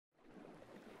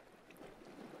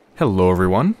Hello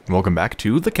everyone, welcome back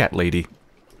to the Cat Lady.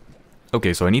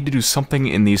 Okay, so I need to do something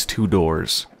in these two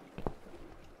doors.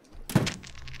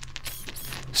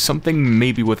 Something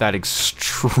maybe with that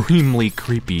extremely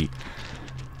creepy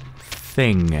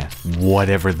thing.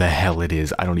 Whatever the hell it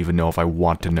is. I don't even know if I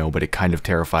want to know, but it kind of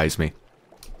terrifies me.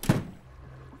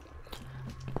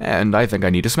 And I think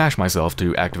I need to smash myself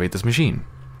to activate this machine.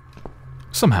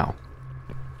 Somehow.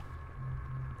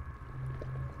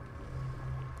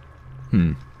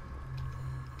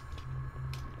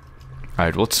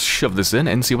 Alright, let's shove this in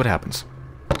and see what happens.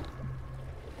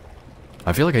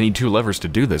 I feel like I need two levers to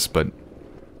do this, but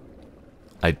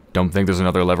I don't think there's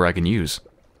another lever I can use.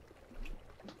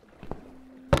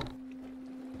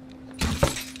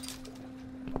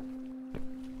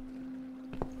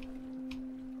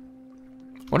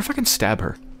 What if I can stab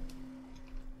her?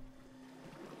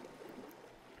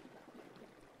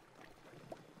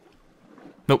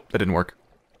 Nope, that didn't work.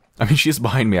 I mean, she's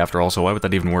behind me after all, so why would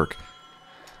that even work?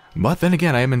 But then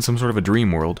again, I am in some sort of a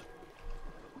dream world.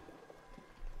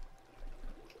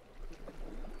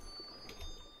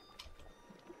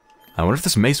 I wonder if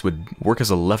this mace would work as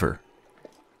a lever.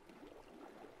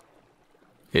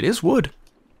 It is wood.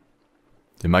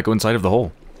 It might go inside of the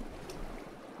hole.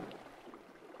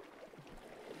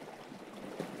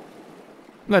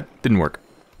 That didn't work.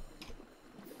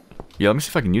 Yeah, let me see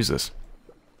if I can use this.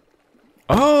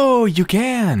 Oh, you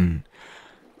can!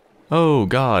 Oh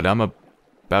god, I'm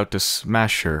about to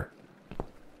smash her.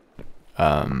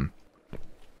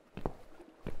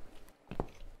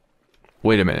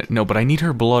 Wait a minute. No, but I need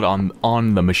her blood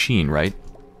on the machine, right?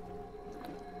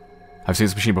 I've seen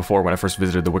this machine before when I first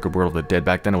visited the Wicked World of the Dead.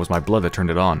 Back then it was my blood that turned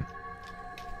it on.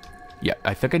 Yeah,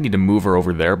 I think I need to move her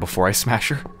over there before I smash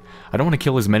her. I don't want to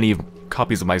kill as many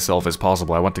copies of myself as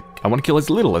possible. I want to kill as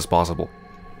little as possible.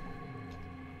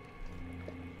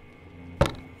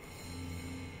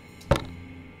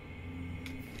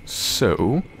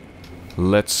 So,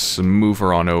 let's move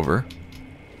her on over.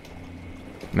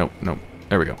 No, no.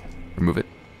 There we go. Remove it.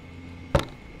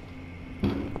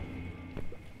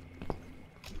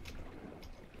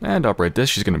 And operate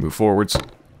this. She's going to move forwards.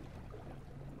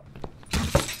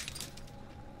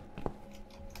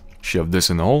 Shove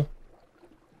this in the hole.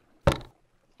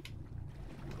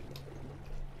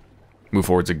 Move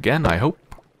forwards again, I hope.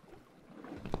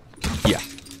 Yeah.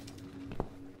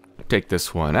 Take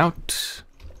this one out.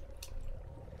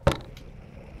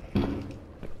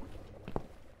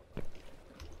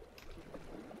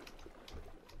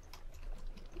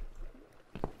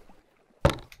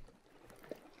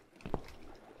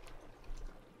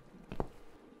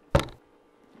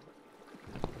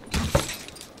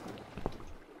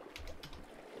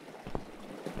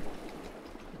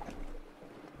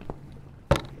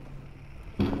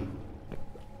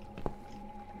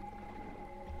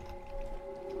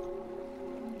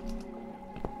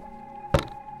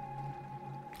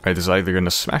 Alright, this is either going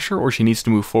to smash her or she needs to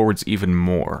move forwards even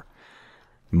more.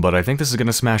 But I think this is going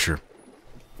to smash her.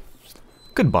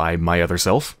 Goodbye, my other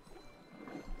self.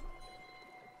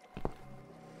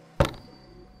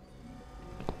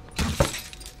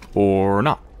 Or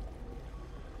not.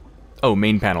 Oh,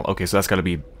 main panel. Okay, so that's got to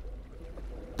be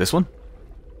this one?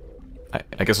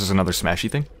 I guess there's another smashy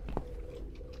thing.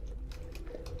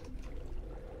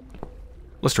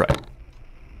 Let's try it.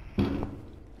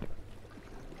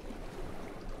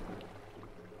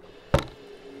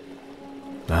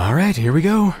 Alright, here we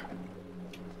go.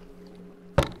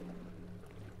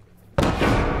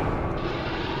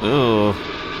 Ugh.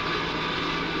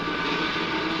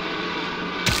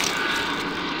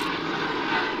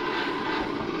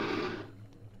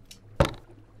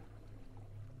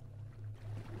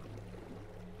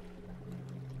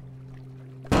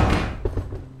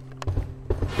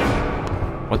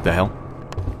 What the hell?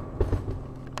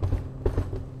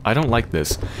 I don't like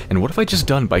this. And what have I just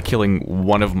done by killing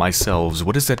one of myselves?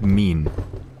 What does that mean?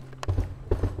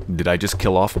 Did I just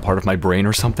kill off a part of my brain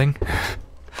or something?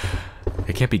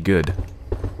 It can't be good.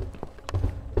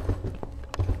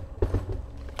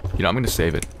 You know, I'm gonna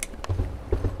save it.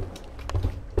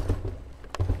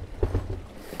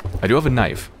 I do have a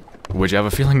knife, which I have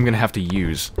a feeling I'm gonna have to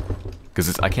use.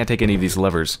 Because I can't take any of these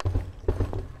levers.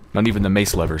 Not even the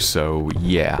mace levers, so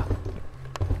yeah.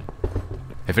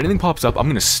 If anything pops up, I'm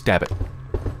gonna stab it.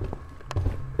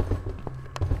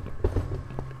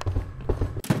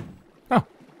 Oh.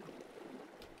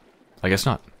 I guess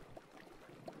not.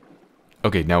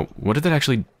 Okay, now, what did that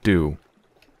actually do?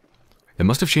 It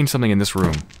must have changed something in this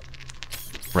room.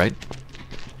 Right?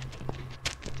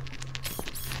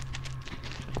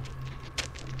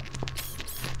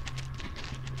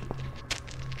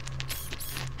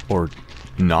 Or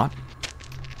not?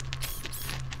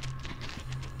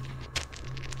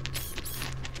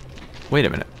 Wait a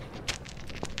minute.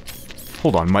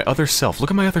 Hold on, my other self.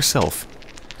 Look at my other self.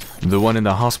 The one in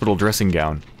the hospital dressing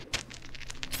gown.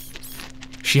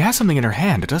 She has something in her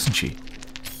hand, doesn't she?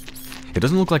 It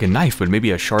doesn't look like a knife, but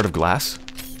maybe a shard of glass?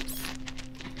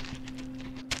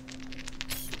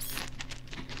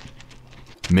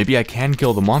 Maybe I can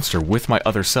kill the monster with my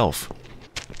other self.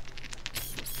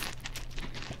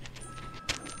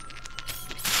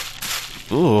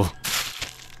 Ugh.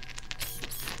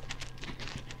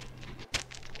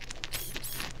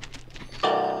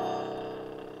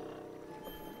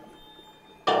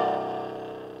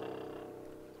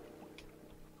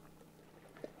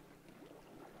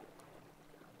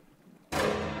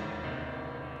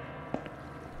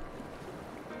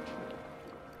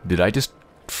 Did I just...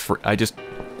 I just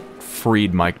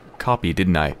freed my copy,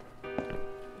 didn't I?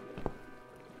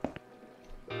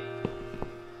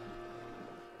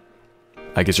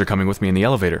 I guess you're coming with me in the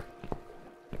elevator.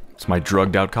 It's my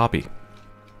drugged out copy.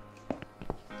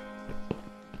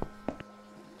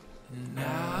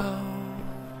 Now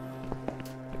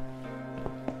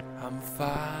I'm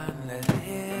finally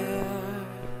here.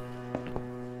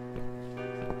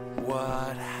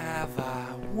 What have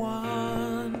I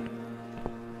won?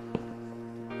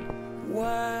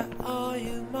 Where are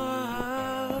you,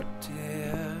 my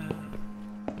dear?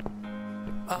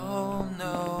 Oh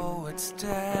no, it's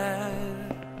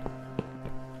dead.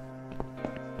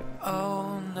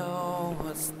 Oh no,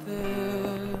 what's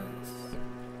this?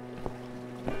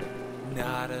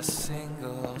 Not a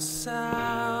single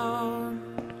sound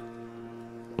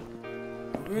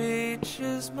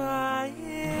reaches my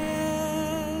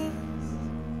ears.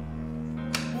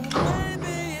 Well,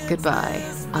 maybe Goodbye,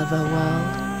 other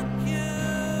world.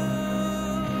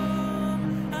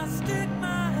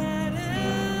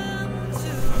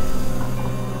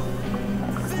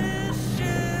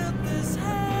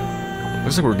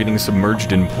 Looks like we're getting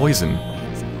submerged in poison.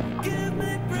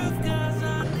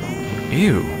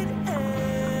 Ew.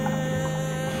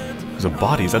 There's a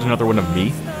body. Is that another one of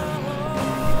me?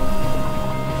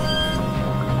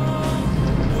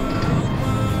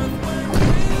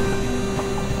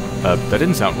 That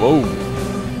didn't sound... Whoa.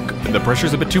 The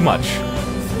pressure's a bit too much.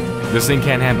 This thing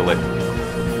can't handle it.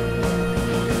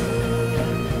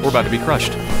 We're about to be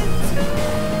crushed.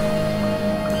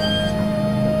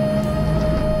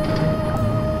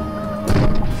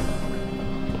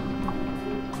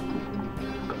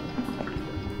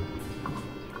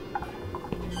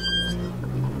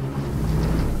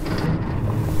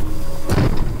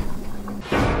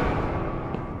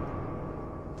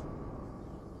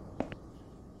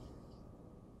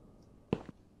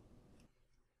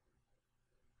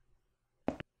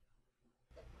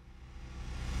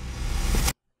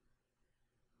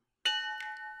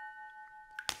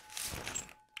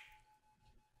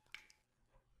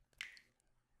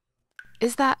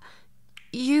 Is that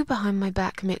you behind my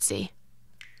back, Mitzi?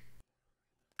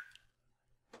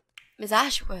 Miss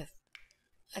Ashworth,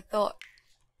 I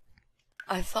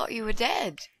thought you were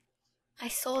dead. I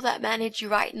saw that man hit you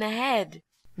right in the head.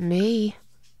 Me?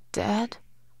 Dead?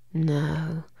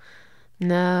 No.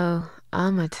 No,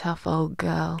 I'm a tough old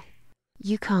girl.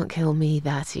 You can't kill me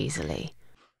that easily.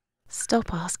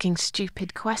 Stop asking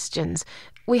stupid questions.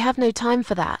 We have no time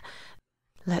for that.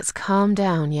 Let's calm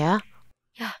down, yeah?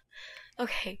 Yeah,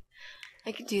 okay.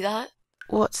 I can do that.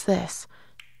 What's this?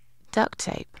 Duct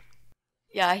tape?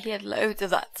 Yeah, he had loads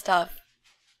of that stuff.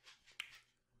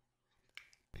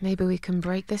 Maybe we can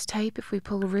break this tape if we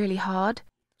pull really hard?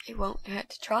 It won't hurt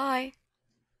to try.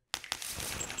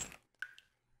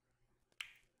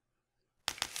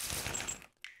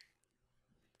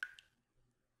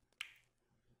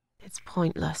 It's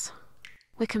pointless.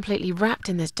 We're completely wrapped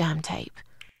in this damn tape.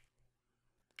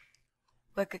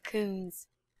 We're cocoons,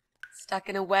 stuck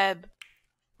in a web,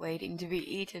 waiting to be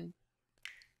eaten.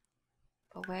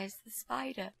 But where's the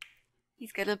spider?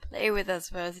 He's gonna play with us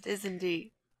first, isn't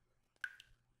he?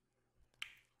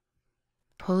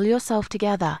 Pull yourself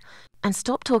together and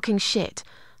stop talking shit.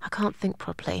 I can't think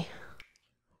properly.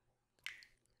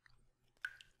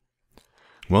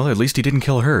 Well, at least he didn't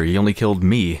kill her. He only killed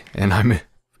me, and I'm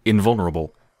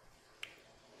invulnerable.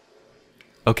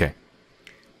 Okay.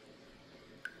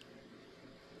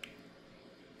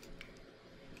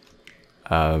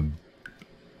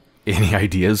 Any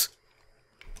ideas?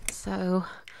 So,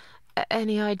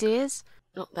 any ideas?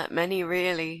 Not that many,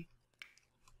 really.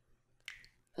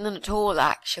 None at all,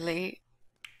 actually.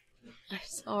 I'm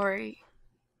sorry.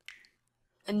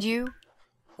 And you?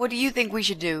 What do you think we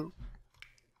should do?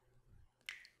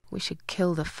 We should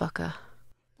kill the fucker.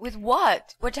 With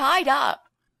what? We're tied up.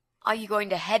 Are you going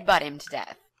to headbutt him to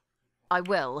death? I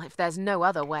will, if there's no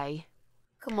other way.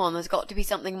 Come on, there's got to be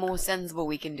something more sensible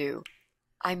we can do.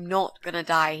 I'm not gonna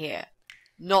die here.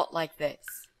 Not like this.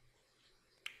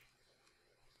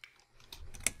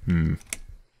 I'm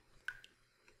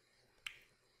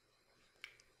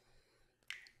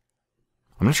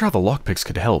not sure how the lockpicks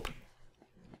could help.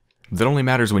 That only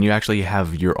matters when you actually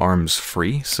have your arms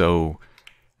free, so...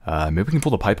 maybe we can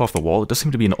pull the pipe off the wall. It does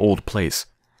seem to be an old place.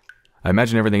 I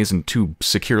imagine everything isn't too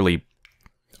securely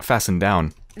fastened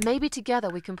down. Maybe together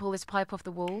we can pull this pipe off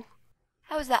the wall.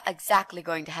 How is that exactly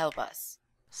going to help us?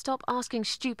 Stop asking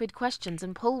stupid questions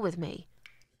and pull with me.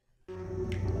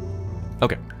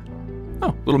 Okay.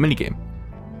 Oh, little minigame.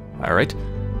 Alright,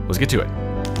 let's get to it.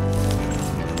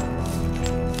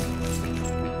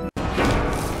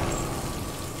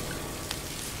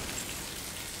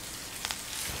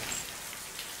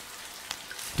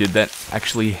 Did that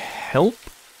actually help?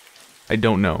 I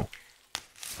don't know.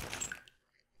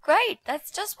 Great,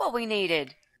 that's just what we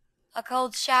needed. A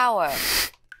cold shower.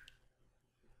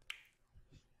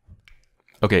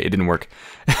 Okay, it didn't work.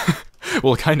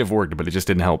 Well, it kind of worked, but it just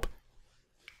didn't help.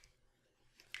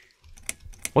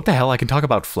 What the hell? I can talk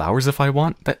about flowers if I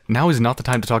want? Now is not the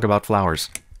time to talk about flowers.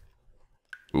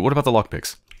 What about the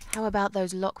lockpicks? How about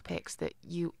those lockpicks that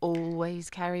you always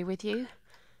carry with you?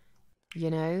 You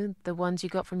know, the ones you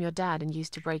got from your dad and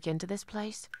used to break into this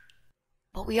place?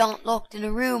 But we aren't locked in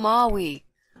a room, are we?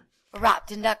 We're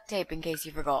wrapped in duct tape in case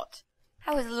you forgot.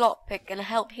 How is a lockpick gonna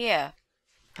help here?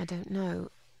 I don't know.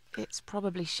 It's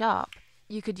probably sharp.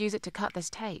 You could use it to cut this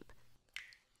tape.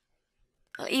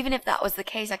 Well, even if that was the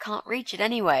case, I can't reach it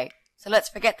anyway. So let's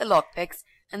forget the lockpicks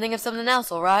and think of something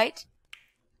else, alright?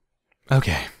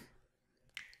 Okay.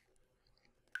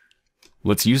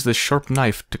 Let's use this sharp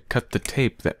knife to cut the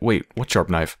tape that... Wait, what sharp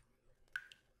knife?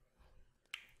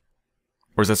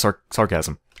 Or is that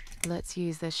sarcasm? Let's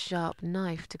use this sharp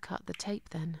knife to cut the tape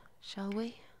then, shall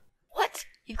we? What?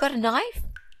 You've got a knife?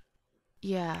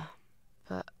 Yeah,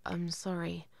 but I'm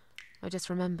sorry. I just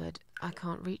remembered I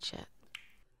can't reach it.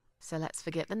 So let's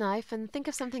forget the knife and think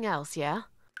of something else, yeah?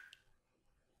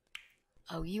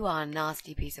 Oh, you are a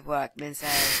nasty piece of work, Miss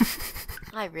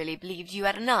A. I really believed you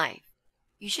had a knife.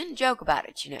 You shouldn't joke about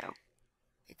it, you know.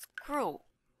 It's cruel.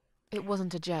 It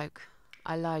wasn't a joke.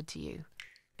 I lied to you.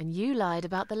 And you lied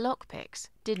about the lockpicks,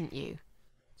 didn't you?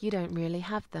 You don't really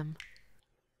have them.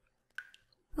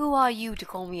 Who are you to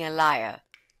call me a liar?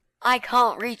 I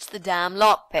can't reach the damn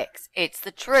lockpicks. It's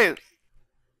the truth.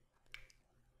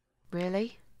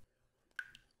 Really?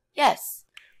 Yes,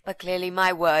 but clearly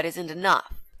my word isn't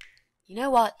enough. You know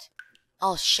what?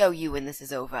 I'll show you when this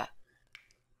is over.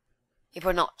 If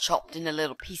we're not chopped into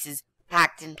little pieces,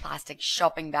 packed in plastic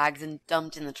shopping bags and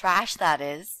dumped in the trash, that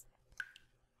is.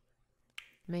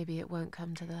 Maybe it won't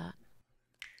come to that.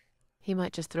 He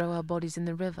might just throw our bodies in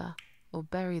the river, or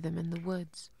bury them in the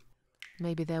woods.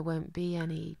 Maybe there won't be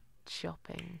any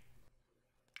shopping.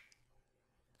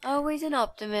 Always an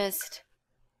optimist.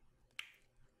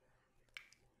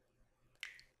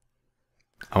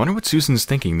 I wonder what Susan's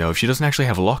thinking, though. If she doesn't actually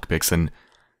have lockpicks, then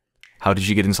how did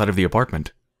she get inside of the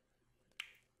apartment?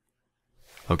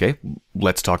 Okay,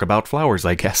 let's talk about flowers,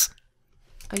 I guess.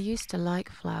 I used to like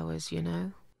flowers, you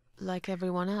know, like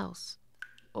everyone else,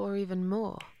 or even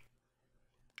more.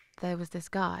 There was this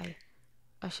guy.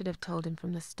 I should have told him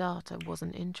from the start I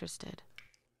wasn't interested.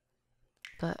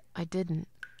 But I didn't.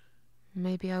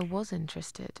 Maybe I was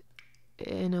interested.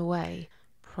 In a way,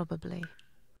 probably.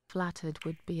 Flattered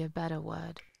would be a better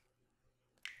word.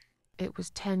 It was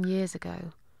 10 years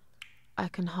ago. I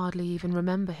can hardly even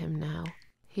remember him now.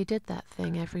 He did that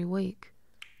thing every week,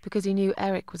 because he knew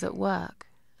Eric was at work,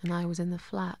 and I was in the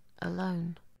flat,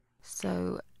 alone.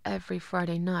 So every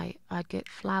Friday night I'd get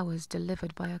flowers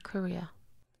delivered by a courier.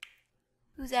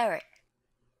 Who's Eric?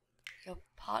 Your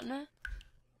partner?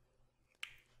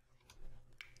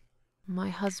 My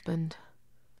husband.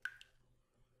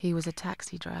 He was a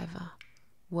taxi driver,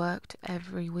 worked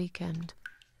every weekend,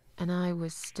 and I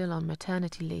was still on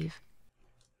maternity leave.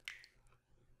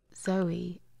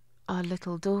 Zoe, our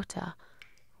little daughter,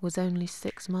 was only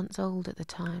 6 months old at the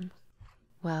time.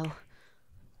 Well,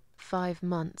 5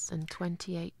 months and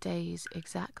 28 days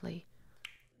exactly.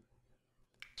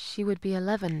 She would be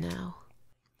 11 now.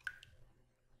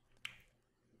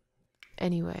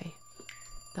 Anyway,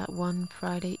 that one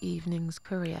Friday evening's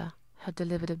courier had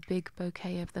delivered a big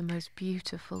bouquet of the most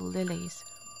beautiful lilies.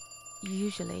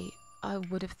 Usually, I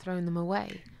would have thrown them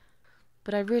away,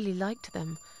 but I really liked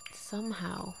them,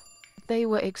 somehow. They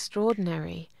were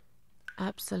extraordinary,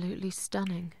 absolutely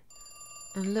stunning,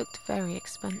 and looked very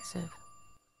expensive.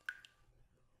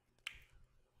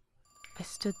 I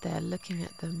stood there looking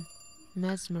at them,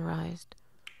 mesmerized.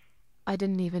 I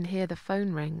didn't even hear the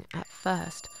phone ring at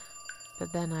first,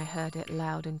 but then I heard it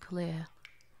loud and clear,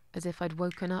 as if I'd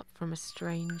woken up from a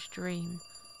strange dream,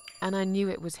 and I knew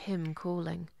it was him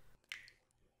calling.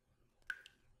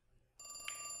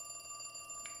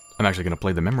 I'm actually going to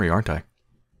play the memory, aren't I?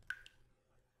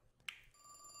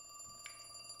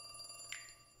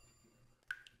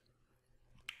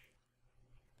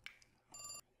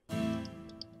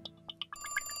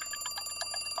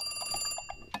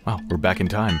 Wow, we're back in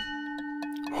time.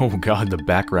 Oh god, the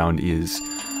background is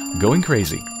going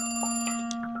crazy.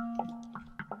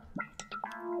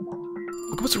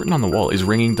 Look what's written on the wall. Is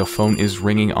ringing, the phone is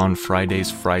ringing on Fridays,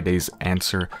 Fridays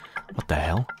answer. What the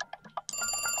hell?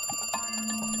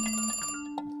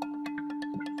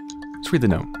 Let's read the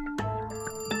note.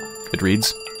 It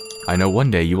reads, I know one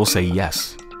day you will say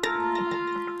yes.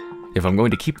 If I'm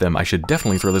going to keep them, I should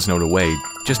definitely throw this note away,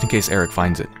 just in case Eric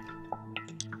finds it.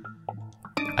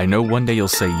 I know one day you'll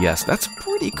say yes. That's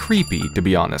pretty creepy, to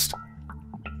be honest.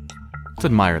 Let's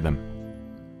admire them.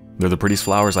 They're the prettiest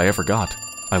flowers I ever got.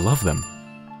 I love them.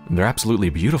 They're absolutely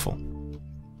beautiful.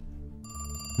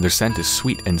 Their scent is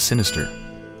sweet and sinister.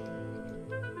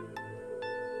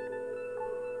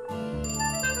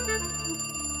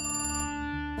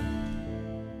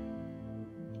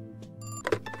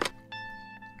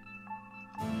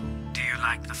 Do you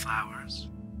like the flowers?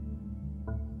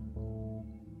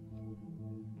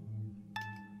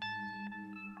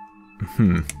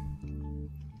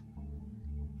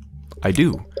 I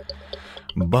do.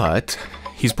 But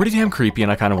he's pretty damn creepy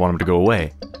and I kind of want him to go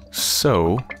away.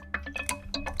 So...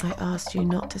 I asked you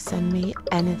not to send me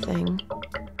anything.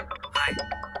 I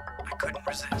couldn't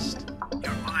resist.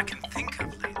 You're all I can think of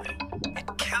lately. It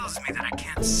kills me that I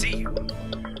can't see you.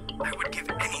 I would give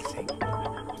anything.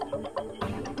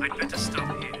 I'd better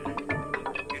stop here.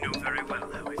 You know very well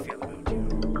how I feel about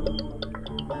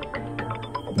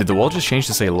you. Did the wall just change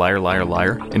to say liar, liar,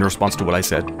 liar in response to what I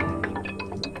said?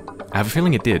 I have a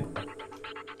feeling it did.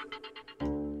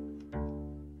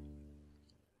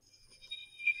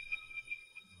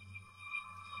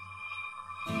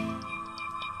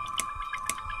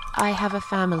 I have a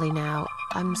family now.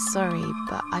 I'm sorry,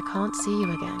 but I can't see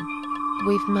you again.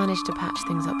 We've managed to patch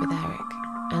things up with Eric,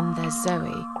 and there's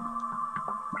Zoe.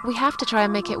 We have to try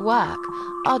and make it work.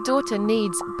 Our daughter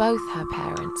needs both her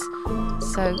parents.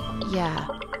 So, yeah.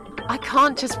 I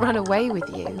can't just run away with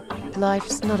you.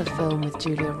 Life's not a film with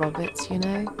Julia Roberts, you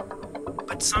know?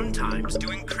 But sometimes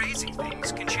doing crazy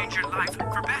things can change your life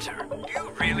for better. Do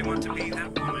you really want to be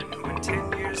that woman who in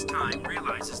 10 years' time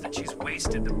realizes that she's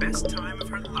wasted the best time of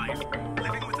her life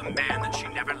living with a man that she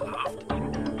never loved?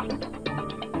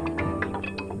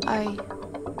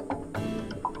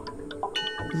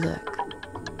 Look,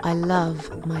 I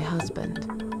love my husband.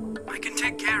 I can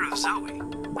take care of Zoe.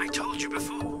 I told you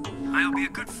before. I'll be a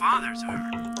good father to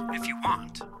her, if you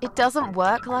want. It doesn't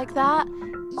work like that.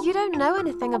 You don't know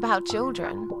anything about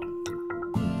children.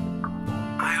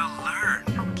 I'll learn.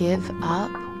 Give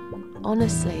up?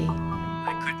 Honestly.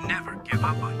 I could never give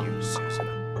up on you, Susan.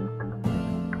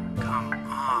 Come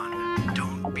on,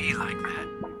 don't be like that.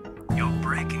 You're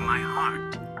breaking my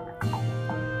heart.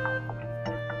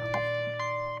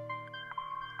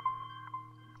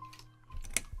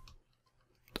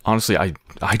 Honestly, I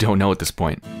don't know at this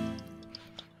point.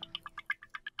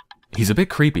 He's a bit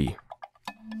creepy.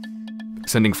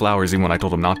 Sending flowers even when I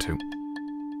told him not to.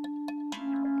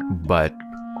 But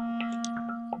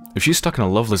if she's stuck in a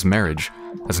loveless marriage,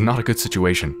 that's not a good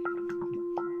situation.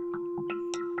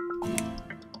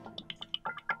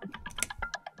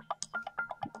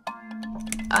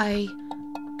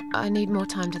 I need more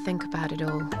time to think about it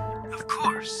all. Of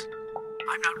course.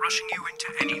 I'm not rushing you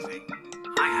into anything.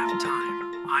 I have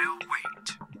time. I'll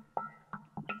wait.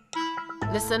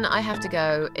 Listen, I have to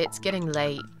go. It's getting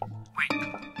late. Wait.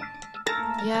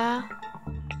 Yeah?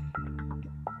 When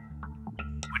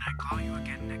I call you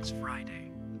again next Friday,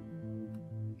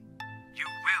 you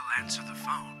will answer the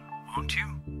phone, won't you?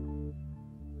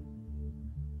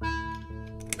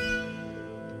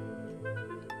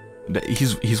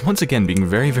 He's once again being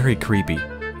very, very creepy.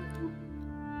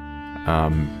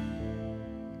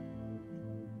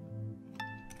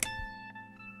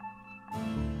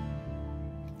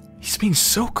 He's being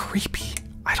so creepy.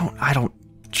 I don't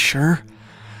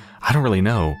really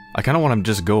know. I kind of want him to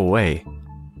just go away,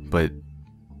 but...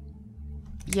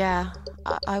 Yeah,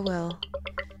 I will.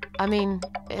 I mean,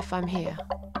 if I'm here.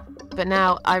 But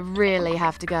now I really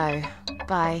have to go.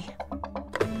 Bye.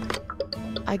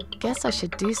 I guess I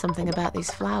should do something about these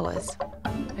flowers.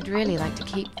 I'd really like to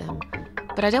keep them,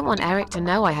 but I don't want Eric to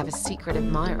know I have a secret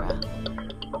admirer.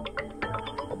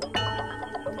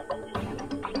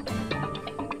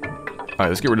 Alright,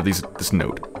 let's get rid of this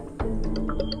note.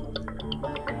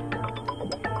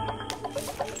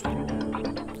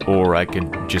 Or I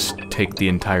could just take the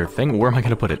entire thing. Where am I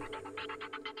going to put it?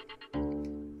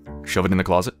 Shove it in the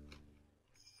closet?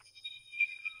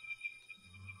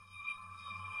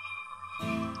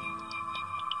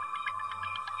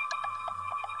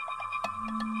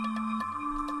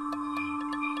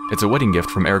 It's a wedding gift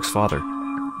from Eric's father.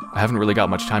 I haven't really got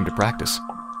much time to practice.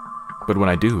 But when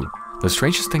I do, the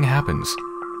strangest thing happens.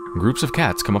 Groups of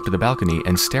cats come up to the balcony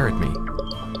and stare at me.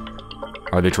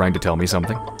 Are they trying to tell me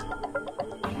something?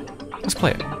 Let's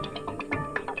play it.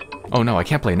 Oh no, I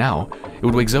can't play now. It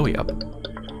would wake Zoe up.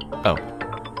 Oh.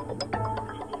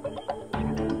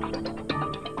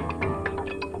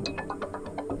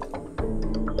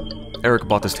 Eric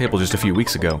bought this table just a few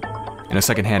weeks ago, in a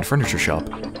second-hand furniture shop.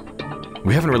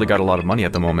 We haven't really got a lot of money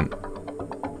at the moment.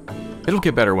 It'll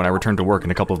get better when I return to work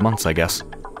in a couple of months, I guess.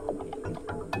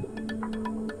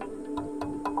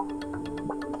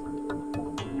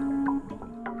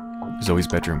 Zoe's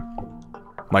bedroom.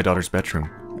 My daughter's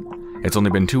bedroom. It's only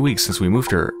been 2 weeks since we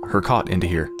moved her cot into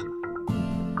here.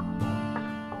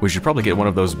 We should probably get one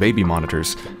of those baby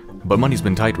monitors, but money's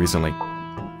been tight recently.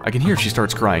 I can hear if she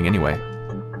starts crying anyway.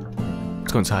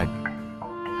 Let's go inside.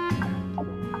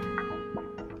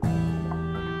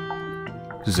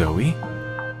 Zoe?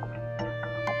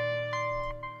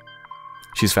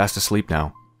 She's fast asleep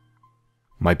now.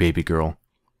 My baby girl.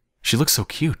 She looks so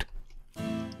cute.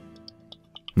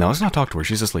 No, let's not talk to her.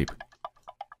 She's asleep.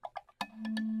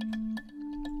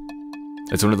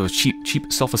 It's one of those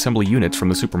cheap self-assembly units from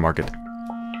the supermarket.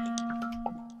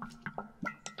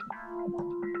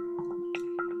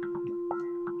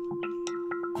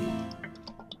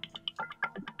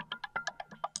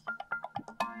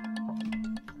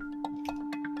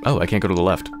 Oh, I can't go to the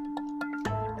left.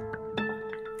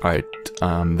 Alright,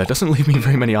 that doesn't leave me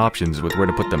very many options with where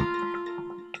to put them.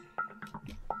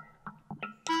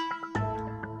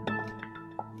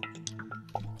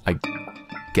 I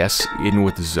guess in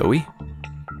with Zoe?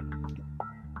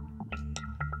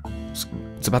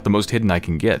 It's about the most hidden I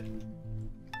can get.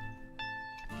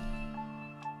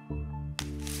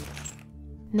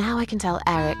 Now I can tell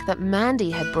Eric that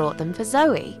Mandy had brought them for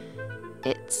Zoe.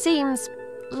 It seems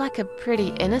like a pretty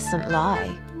innocent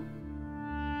lie.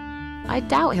 I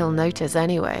doubt he'll notice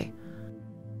anyway.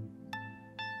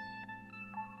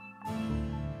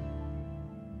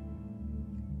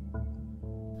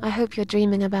 I hope you're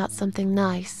dreaming about something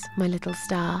nice, my little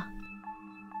star.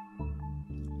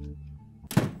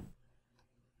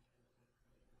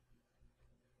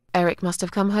 Eric must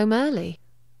have come home early.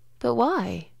 But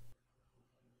why?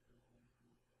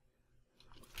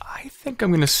 I think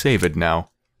I'm gonna save it now.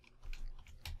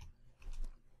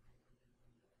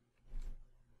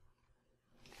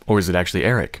 Or is it actually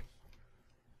Eric?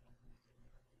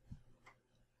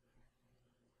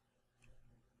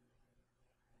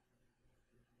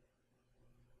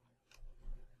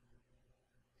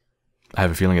 I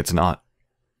have a feeling it's not.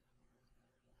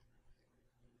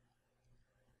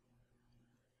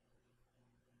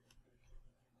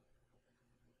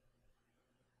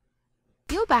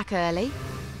 You're back early.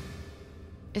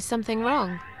 Is something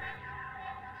wrong?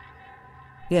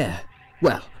 Yeah,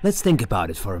 well, let's think about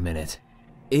it for a minute.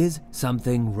 Is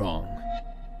something wrong?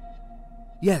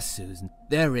 Yes, Susan,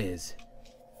 there is.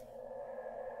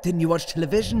 Didn't you watch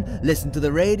television? Listen to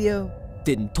the radio?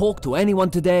 Didn't talk to anyone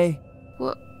today?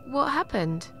 What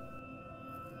happened?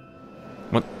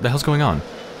 What the hell's going on?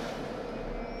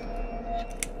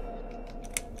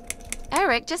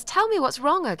 Eric, just tell me what's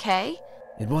wrong, okay?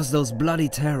 It was those bloody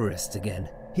terrorists again,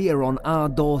 here on our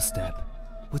doorstep.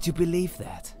 Would you believe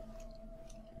that?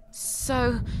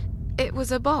 So, it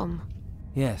was a bomb?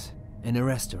 Yes, in a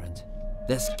restaurant.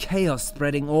 There's chaos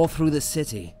spreading all through the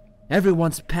city.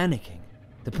 Everyone's panicking.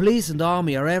 The police and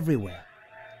army are everywhere.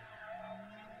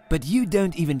 But you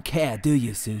don't even care, do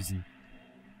you, Susan?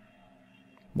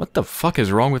 What the fuck is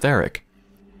wrong with Eric?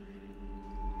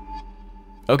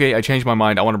 Okay, I changed my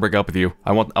mind. I want to break up with you.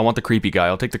 I want the creepy guy.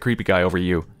 I'll take the creepy guy over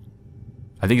you.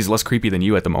 I think he's less creepy than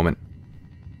you at the moment.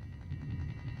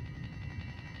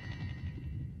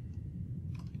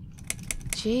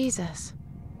 Jesus.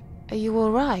 Are you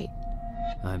alright?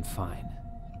 I'm fine.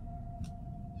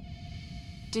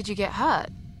 Did you get hurt?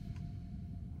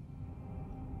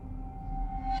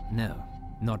 No,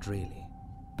 not really.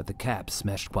 But the cab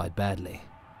smashed quite badly.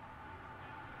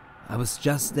 I was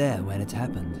just there when it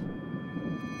happened.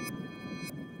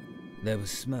 There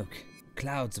was smoke.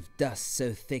 Clouds of dust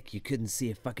so thick you couldn't see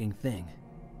a fucking thing.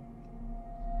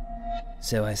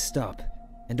 So I stop,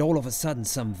 and all of a sudden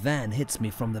some van hits me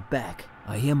from the back.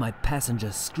 I hear my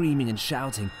passengers screaming and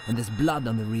shouting, and there's blood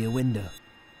on the rear window.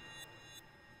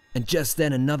 And just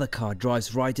then another car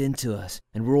drives right into us,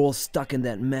 and we're all stuck in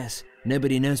that mess.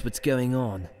 Nobody knows what's going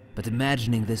on, but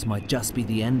imagining this might just be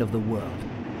the end of the world.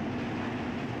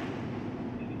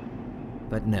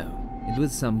 But no, it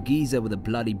was some geezer with a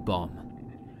bloody bomb.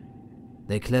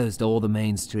 They closed all the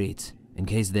main streets, in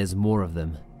case there's more of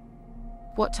them.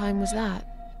 What time was that?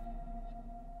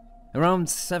 Around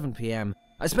 7 p.m.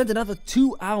 I spent another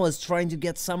 2 hours trying to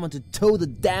get someone to tow the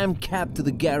damn cab to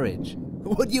the garage.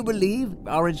 Would you believe?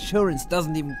 Our insurance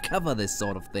doesn't even cover this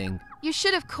sort of thing. You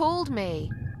should have called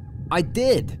me. I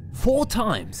did, 4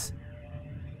 times.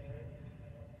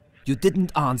 You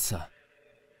didn't answer.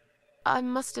 I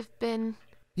must have been...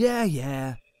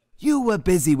 Yeah. You were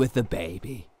busy with the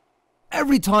baby.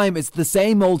 Every time it's the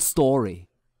same old story.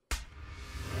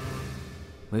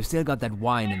 We've still got that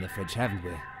wine in the fridge, haven't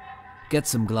we? Get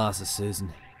some glasses,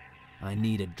 Susan. I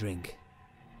need a drink.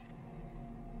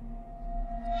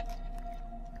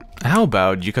 How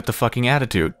about you cut the fucking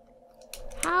attitude?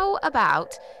 How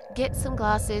about get some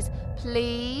glasses,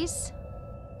 please?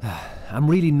 I'm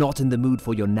really not in the mood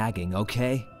for your nagging,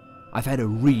 okay? I've had a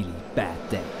really bad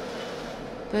day.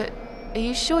 But are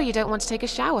you sure you don't want to take a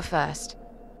shower first?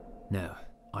 No,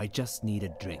 I just need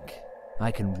a drink.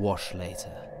 I can wash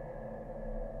later.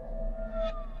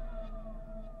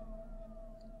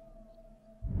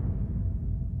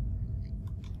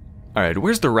 Alright,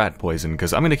 where's the rat poison?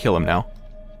 Because I'm gonna kill him now.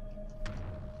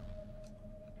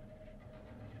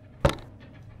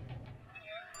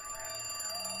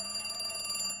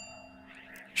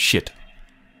 Shit.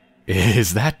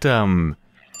 Is that, Are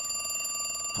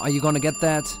you gonna get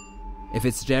that? If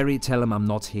it's Jerry, tell him I'm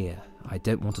not here. I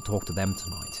don't want to talk to them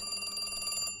tonight.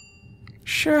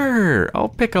 Sure, I'll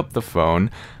pick up the phone.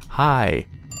 Hi.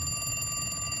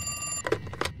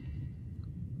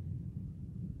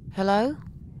 Hello?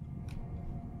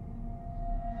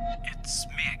 It's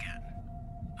me again.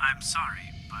 I'm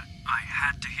sorry, but I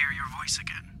had to hear your voice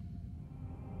again.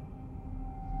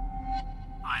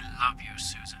 I love you,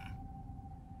 Susan.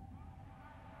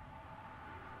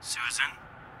 Susan?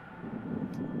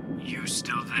 You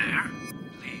still there?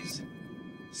 Please,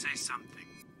 say something.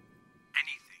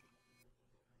 Anything.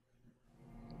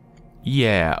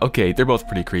 Yeah, okay, they're both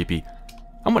pretty creepy.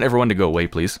 I want everyone to go away,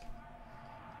 please.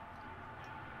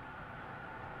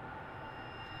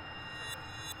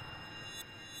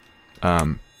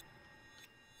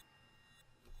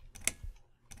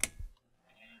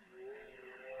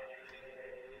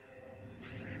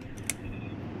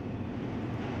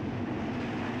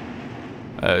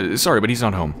 Sorry, but he's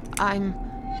not home. I'm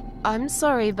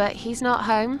sorry, but he's not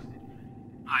home.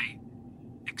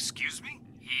 Excuse me?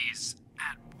 He's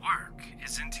at work,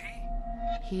 isn't he?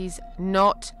 He's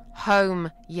not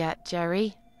home yet,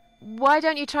 Jerry. Why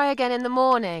don't you try again in the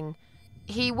morning?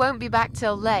 He won't be back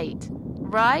till late,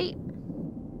 right?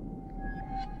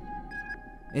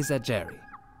 Is that Jerry?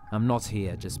 I'm not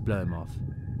here, just blow him off.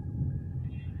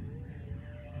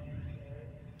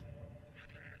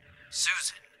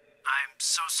 Susan, I'm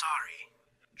so sorry.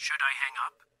 Should I hang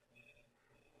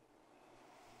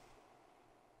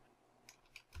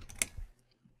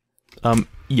up?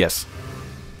 Yes.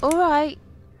 All right.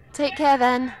 Take care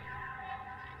then.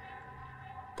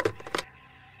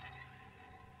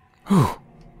 Whew.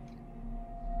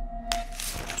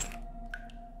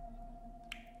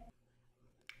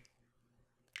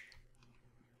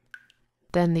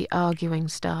 Then the arguing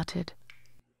started.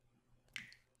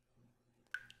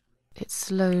 It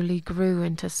slowly grew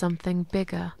into something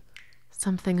bigger,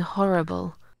 something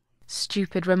horrible.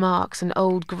 Stupid remarks and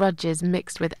old grudges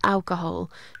mixed with alcohol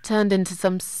turned into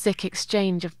some sick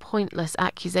exchange of pointless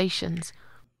accusations.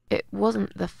 It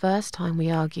wasn't the first time we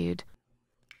argued,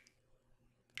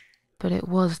 but it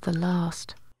was the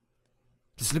last.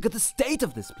 Just look at the state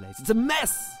of this place. It's a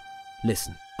mess.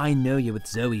 Listen, I know you're with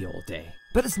Zoe all day,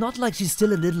 but it's not like she's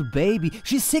still a little baby.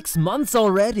 She's 6 months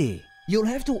already. You'll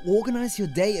have to organize your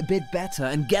day a bit better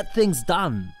and get things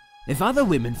done. If other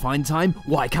women find time,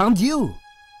 why can't you?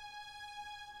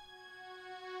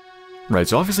 Right,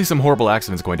 so obviously some horrible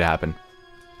accident's going to happen.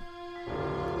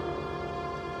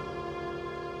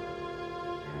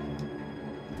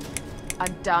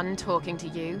 I'm done talking to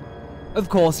you. Of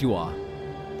course you are.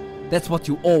 That's what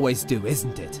you always do,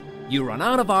 isn't it? You run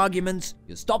out of arguments,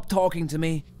 you stop talking to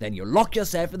me, then you lock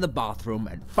yourself in the bathroom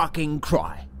and fucking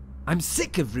cry. I'm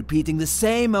sick of repeating the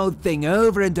same old thing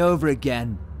over and over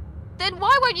again. Then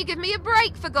why won't you give me a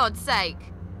break, for God's sake?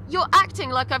 You're acting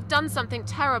like I've done something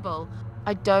terrible.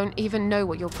 I don't even know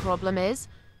what your problem is.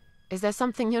 Is there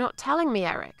something you're not telling me,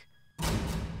 Eric?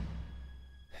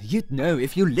 You'd know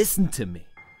if you listened to me.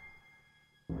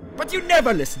 But you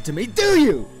never listen to me, do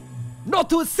you? Not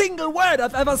to a single word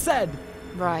I've ever said.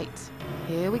 Right,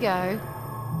 here we go.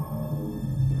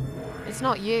 It's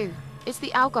not you. It's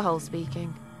the alcohol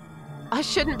speaking. I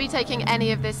shouldn't be taking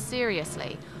any of this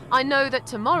seriously. I know that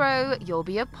tomorrow you'll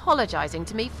be apologizing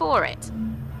to me for it.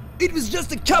 It was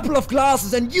just a couple of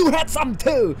glasses and you had some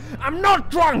too. I'm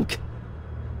not drunk.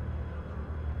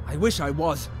 I wish I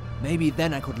was. Maybe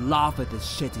then I could laugh at this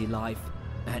shitty life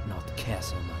and not care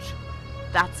so much.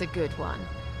 That's a good one.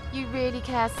 You really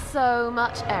care so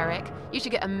much, Eric. You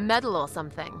should get a medal or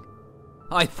something.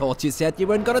 I thought you said you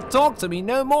weren't gonna talk to me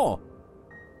no more.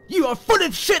 You are full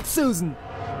of shit, Susan!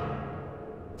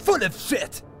 Full of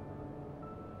shit!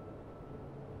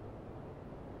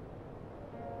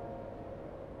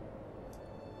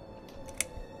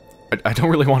 I don't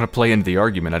really want to play into the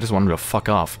argument, I just want him to fuck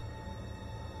off.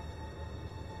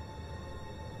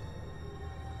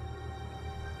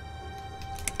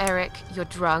 Eric, you're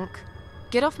drunk.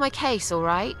 Get off my case,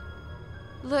 alright?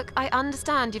 Look, I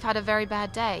understand you've had a very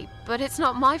bad day, but it's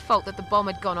not my fault that the bomb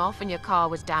had gone off and your car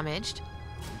was damaged.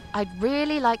 I'd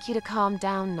really like you to calm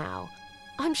down now.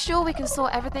 I'm sure we can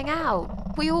sort everything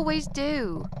out. We always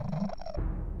do.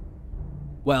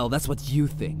 Well, that's what you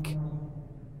think.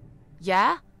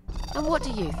 Yeah? And what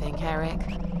do you think, Eric?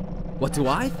 What do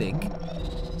I think?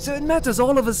 So it matters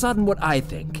all of a sudden what I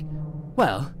think.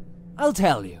 Well, I'll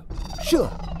tell you.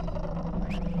 Sure.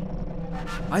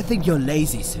 I think you're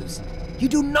lazy, Susan. You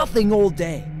do nothing all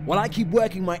day, while I keep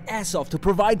working my ass off to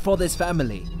provide for this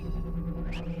family.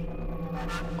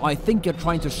 I think you're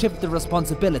trying to shift the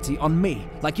responsibility on me,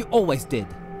 like you always did.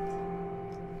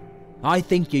 I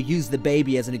think you use the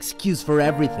baby as an excuse for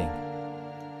everything.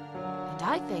 And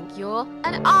I think you're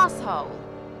an asshole.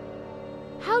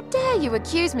 How dare you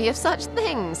accuse me of such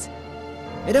things?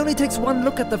 It only takes one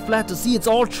look at the flat to see it's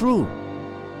all true.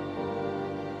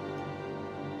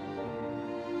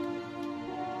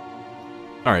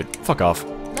 Alright, fuck off.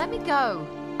 Let me go.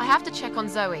 I have to check on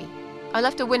Zoe. I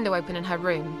left a window open in her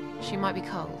room. She might be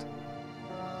cold.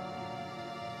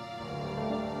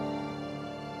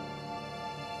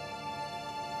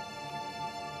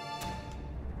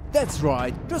 That's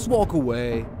right, just walk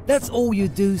away. That's all you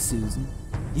do, Susan.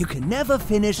 You can never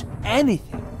finish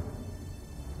anything.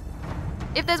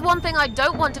 If there's one thing I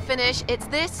don't want to finish, it's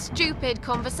this stupid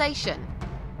conversation.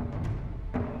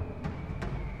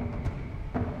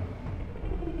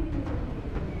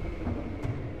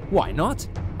 Why not?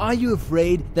 Are you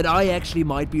afraid that I actually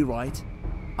might be right?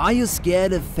 Are you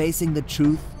scared of facing the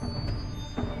truth?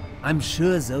 I'm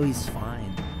sure Zoe's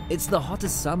fine. It's the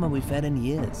hottest summer we've had in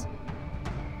years.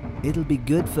 It'll be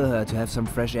good for her to have some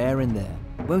fresh air in there.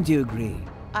 Won't you agree?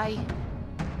 I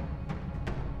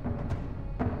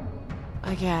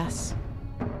guess.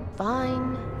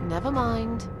 Fine, never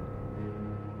mind.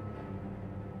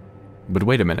 But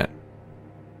wait a minute.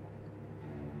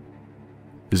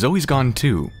 Zoe's gone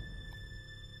too.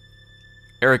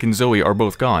 Eric and Zoe are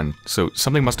both gone, so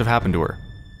something must have happened to her.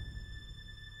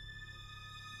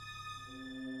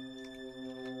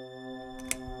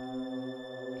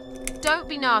 Don't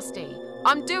be nasty.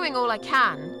 I'm doing all I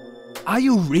can. Are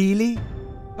you really?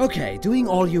 Okay, doing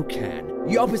all you can.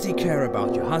 You obviously care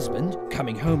about your husband,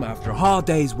 coming home after a hard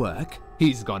day's work.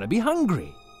 He's gonna be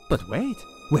hungry. But wait,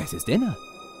 where's his dinner?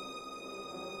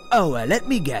 Oh, let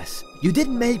me guess. You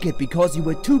didn't make it because you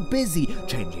were too busy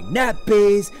changing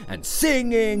nappies, and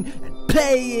singing, and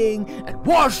playing, and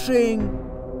washing.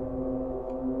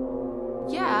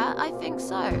 Yeah, I think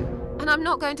so. And I'm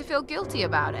not going to feel guilty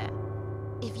about it.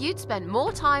 If you'd spent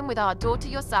more time with our daughter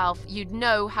yourself, you'd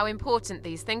know how important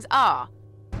these things are.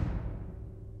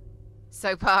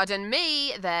 So pardon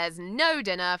me, there's no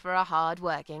dinner for a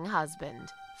hard-working husband.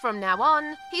 From now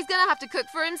on, he's gonna have to cook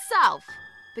for himself.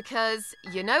 Because,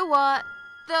 you know what?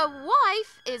 The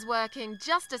wife is working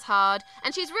just as hard,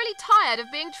 and she's really tired of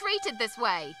being treated this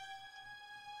way.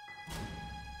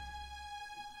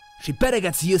 She better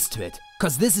get used to it,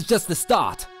 cause this is just the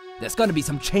start. There's gonna be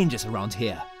some changes around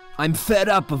here. I'm fed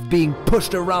up of being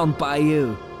pushed around by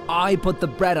you. I put the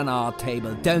bread on our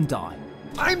table, don't I?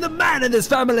 I'm the man in this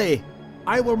family!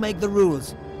 I will make the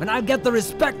rules, and I'll get the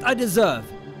respect I deserve.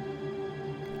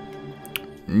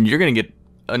 You're gonna get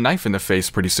a knife in the face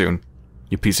pretty soon,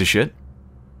 you piece of shit.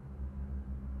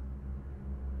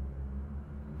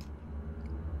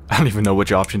 I don't even know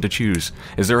which option to choose.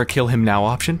 Is there a kill him now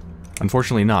option?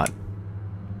 Unfortunately not.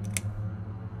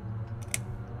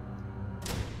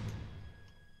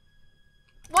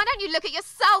 Why don't you look at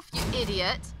yourself, you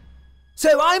idiot?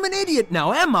 So I'm an idiot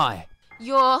now, am I?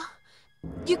 You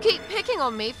keep picking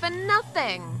on me for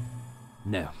nothing.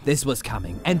 No, this was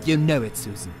coming, and you know it,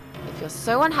 Susan. If you're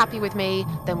so unhappy with me,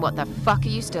 then what the fuck are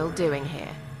you still doing here?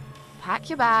 Pack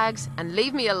your bags and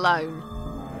leave me alone.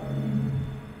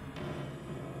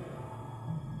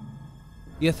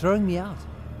 You're throwing me out.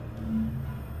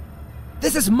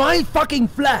 This is my fucking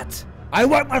flat! I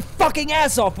worked my fucking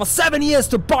ass off for 7 years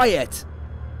to buy it!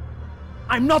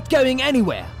 I'm not going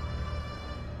anywhere!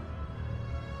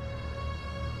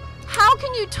 How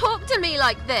can you talk to me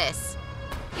like this?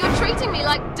 You're treating me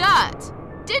like dirt.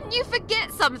 Didn't you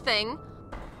forget something?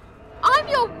 I'm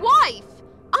your wife.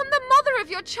 I'm the mother of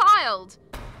your child.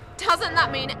 Doesn't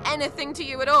that mean anything to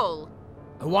you at all?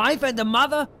 A wife and a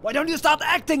mother? Why don't you start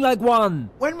acting like one?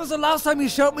 When was the last time you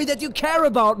showed me that you care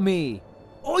about me?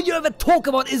 All you ever talk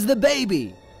about is the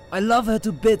baby. I love her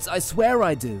to bits, I swear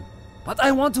I do. But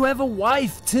I want to have a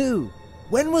wife too.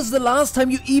 When was the last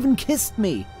time you even kissed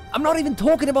me? I'm not even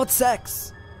talking about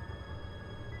sex.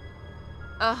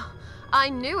 I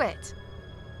knew it.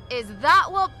 Is that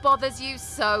what bothers you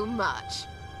so much?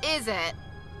 Is it?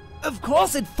 Of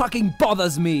course it fucking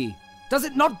bothers me. Does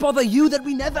it not bother you that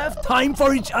we never have time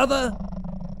for each other?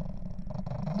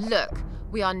 Look,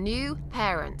 we are new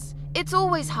parents. It's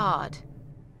always hard.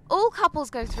 All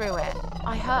couples go through it,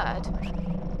 I heard.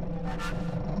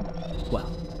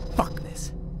 Well, fuck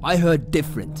this. I heard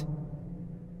different.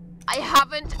 I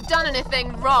haven't done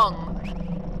anything wrong.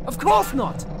 Of course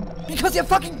not! Because you're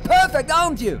fucking perfect,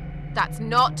 aren't you? That's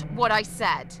not what I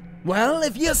said. Well,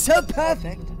 if you're so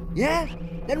perfect, yeah?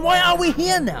 Then why are we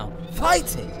here now,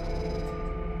 fighting?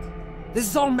 This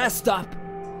is all messed up.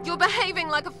 You're behaving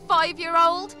like a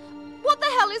 5-year-old? What the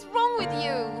hell is wrong with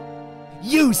you?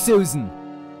 You, Susan!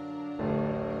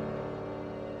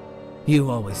 You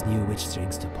always knew which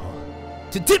strings to pull.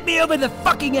 To tip me over the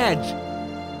fucking edge!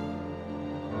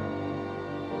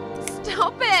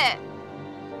 Stop it!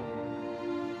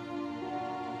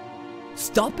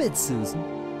 Stop it, Susan.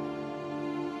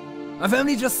 I've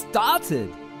only just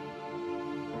started.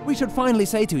 We should finally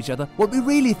say to each other what we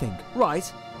really think,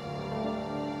 right?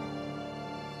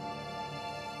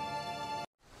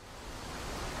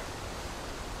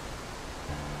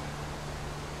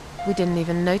 We didn't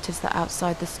even notice that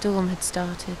outside the storm had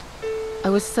started. I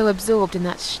was so absorbed in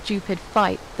that stupid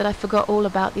fight that I forgot all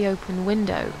about the open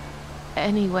window.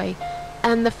 Anyway,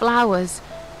 and the flowers.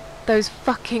 Those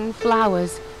fucking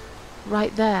flowers.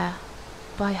 Right there,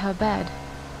 by her bed.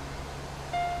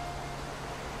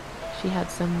 She had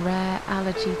some rare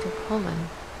allergy to pollen,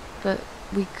 but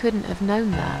we couldn't have known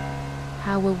that.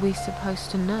 How were we supposed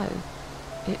to know?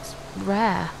 It's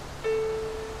rare.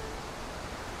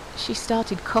 She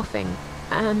started coughing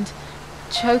and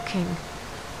choking.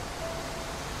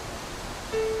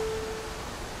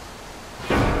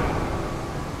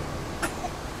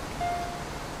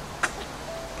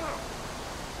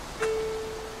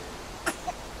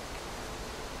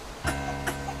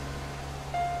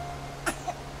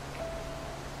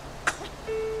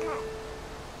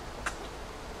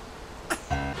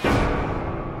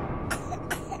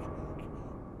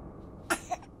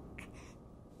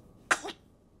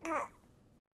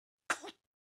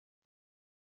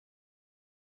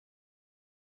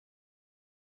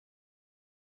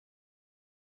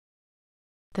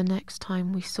 The next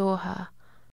time we saw her,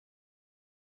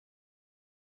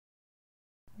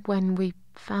 when we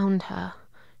found her,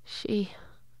 she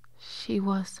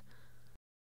was...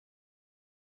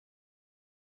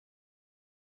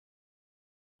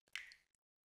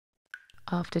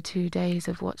 After 2 days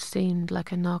of what seemed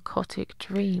like a narcotic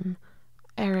dream,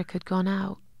 Eric had gone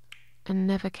out and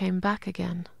never came back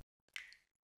again.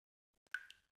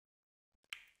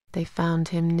 They found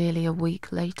him nearly a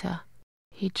week later.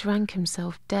 He drank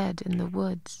himself dead in the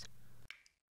woods.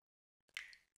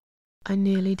 I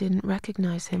nearly didn't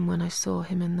recognize him when I saw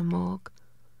him in the morgue.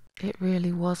 It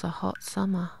really was a hot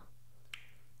summer.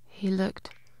 He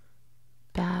looked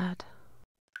bad.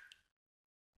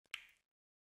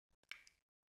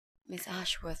 Miss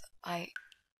Ashworth,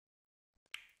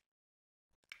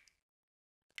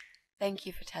 Thank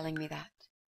you for telling me that.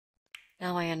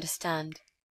 Now I understand.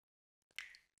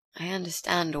 I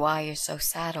understand why you're so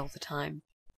sad all the time.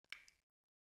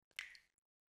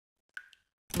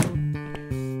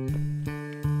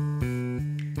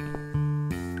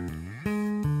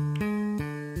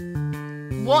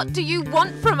 What do you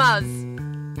want from us?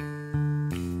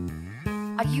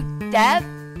 Are you deaf?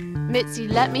 Mitzi,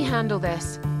 let me handle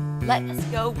this. Let us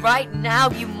go right now,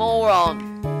 you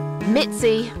moron!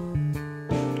 Mitzi!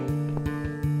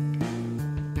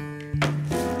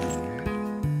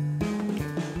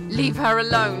 Leave her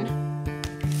alone.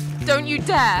 Don't you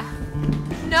dare!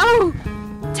 No!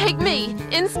 Take me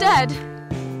instead!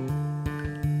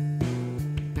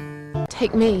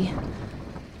 take me.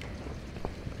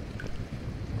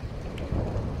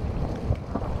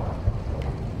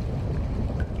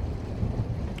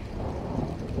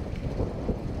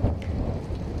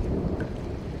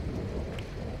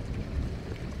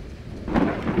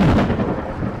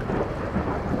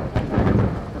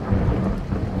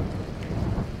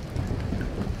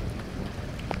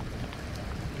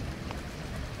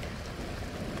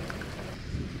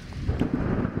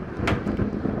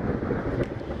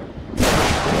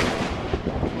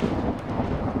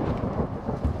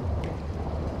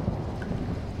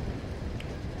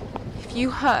 You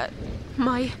hurt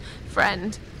my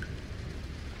friend.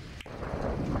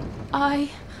 I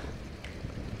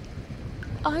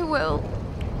will.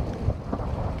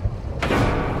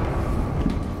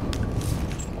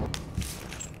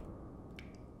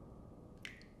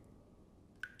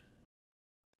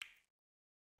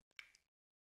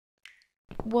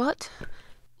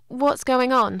 What's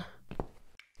going on?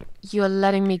 You're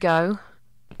letting me go?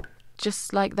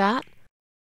 Just like that?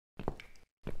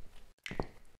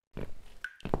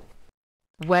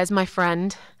 Where's my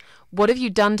friend? What have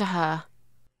you done to her?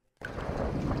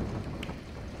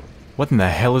 What in the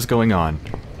hell is going on?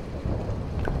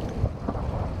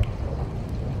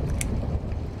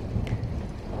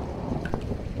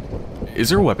 Is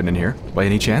there a weapon in here, by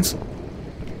any chance?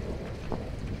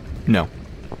 No.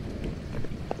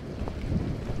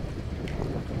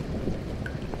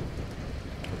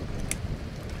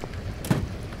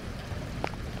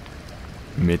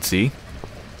 Mitzi?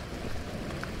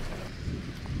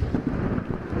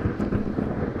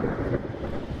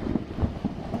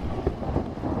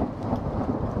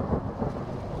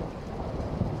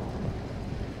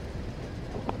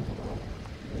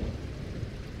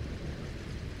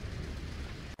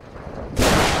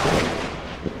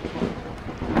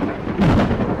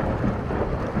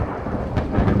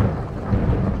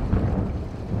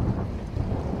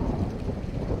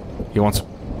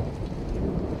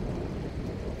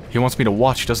 He wants me to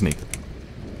watch, doesn't he?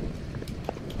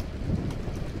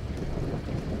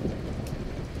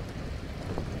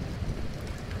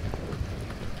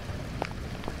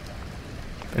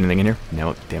 Anything in here?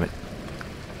 No, damn it.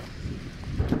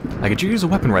 I could use a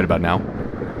weapon right about now.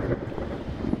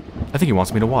 I think he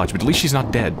wants me to watch, but at least she's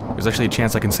not dead. There's actually a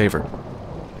chance I can save her.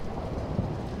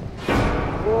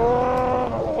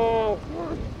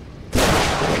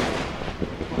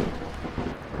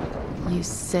 You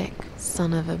sick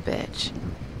son of a bitch.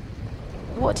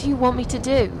 What do you want me to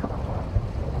do?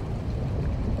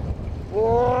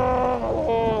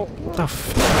 What the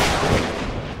f...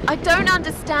 I don't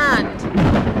understand.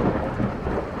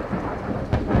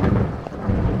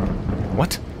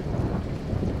 What?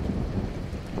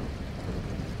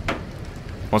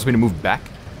 Wants me to move back?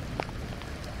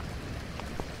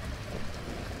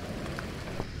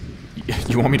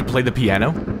 You want me to play the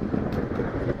piano?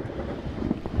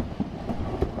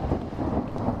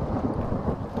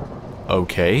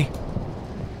 Okay.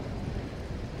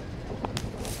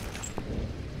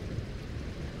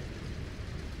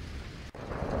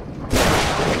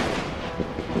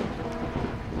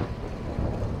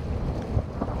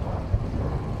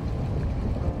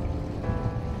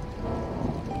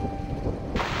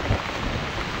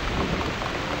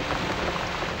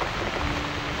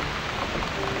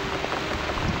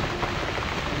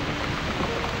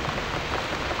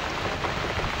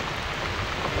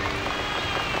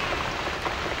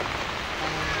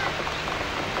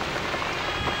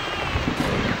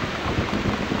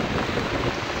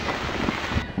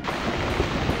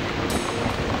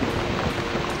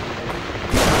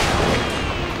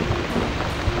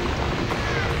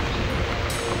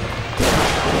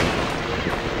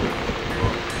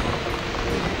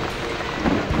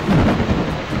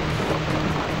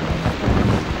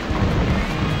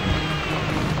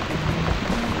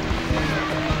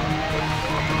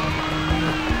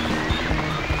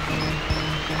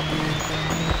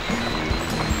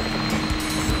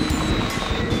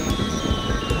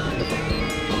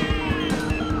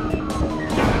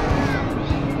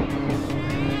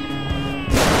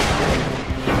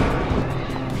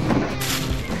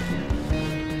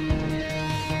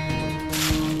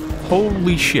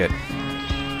 Holy shit.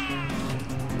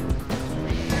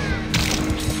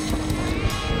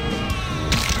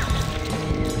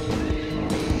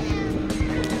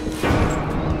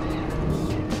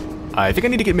 I think I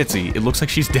need to get Mitzi. It looks like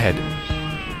she's dead.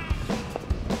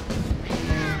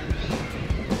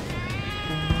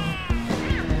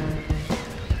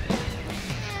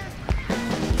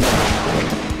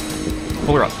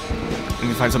 Pull her up. I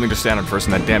need to find something to stand on first,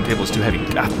 and that damn table is too heavy.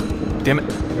 Ah, damn it.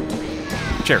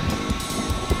 Chair.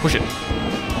 Push it.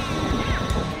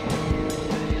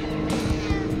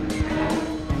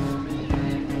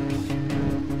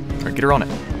 Get her on it.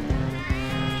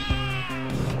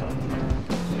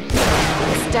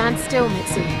 Stand still,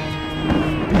 Mitzi.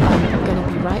 I'm gonna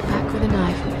be right back with a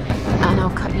knife, and I'll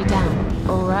cut you down,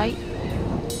 alright?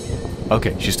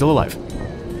 Okay, she's still alive.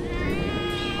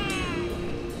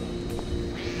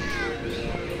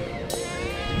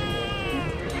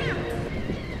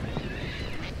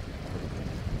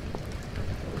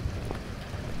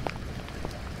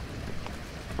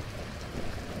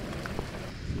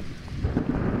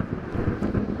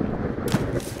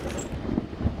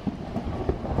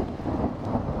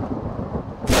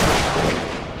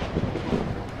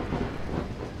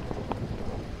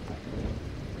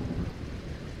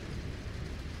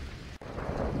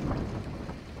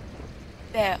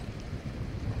 There.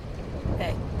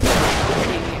 There.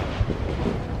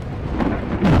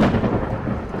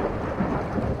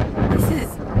 This is...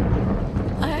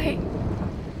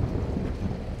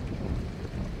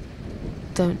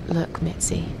 Don't look,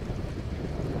 Mitzi.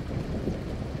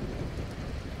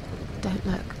 Don't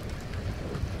look.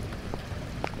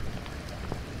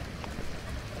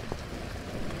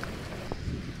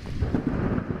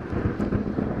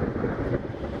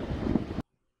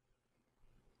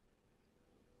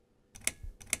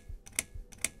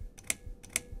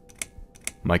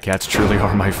 My cats truly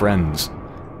are my friends.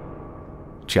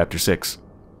 Chapter 6.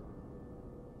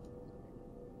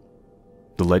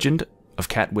 The Legend of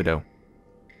Cat Widow.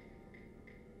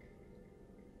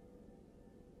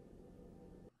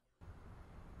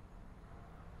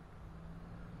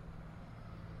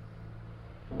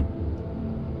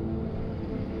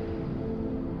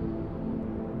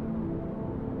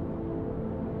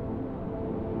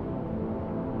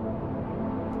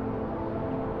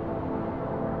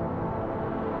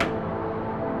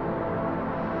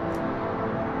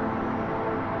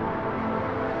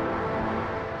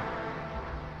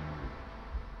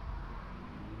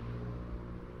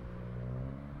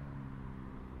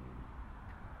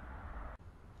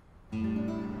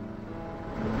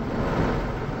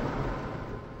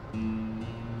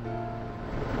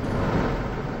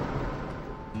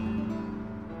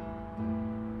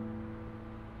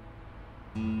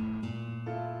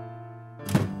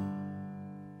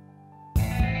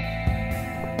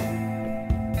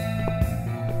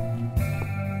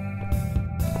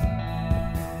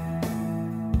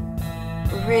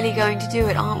 We're really going to do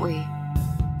it, aren't we?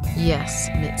 Yes,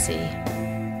 Mitzi.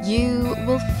 You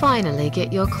will finally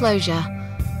get your closure.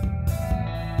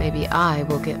 Maybe I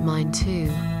will get mine too.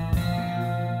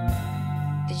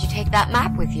 Did you take that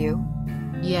map with you?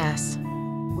 Yes.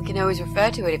 We can always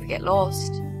refer to it if we get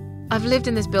lost. I've lived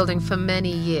in this building for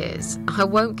many years. I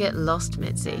won't get lost,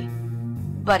 Mitzi.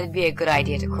 But it'd be a good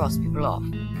idea to cross people off.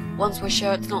 Once we're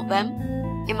sure it's not them,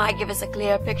 it might give us a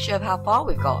clearer picture of how far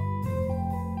we've got.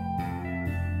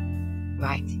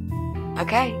 Right.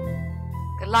 Okay.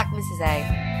 Good luck, Mrs.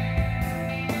 A.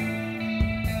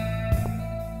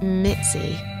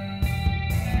 Mitzi,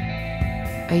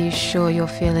 are you sure you're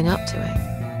feeling up to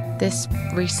it? This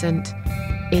recent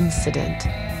incident,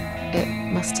 it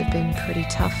must have been pretty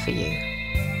tough for you.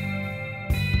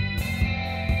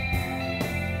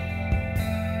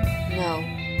 No,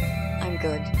 I'm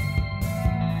good.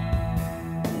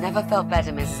 Never felt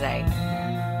better, Mrs. A.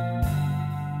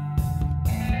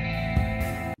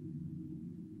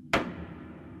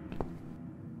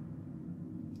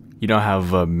 You don't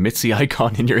have a Mitzi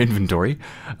icon in your inventory.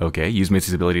 Okay, use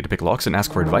Mitzi's ability to pick locks and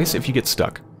ask for advice if you get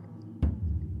stuck.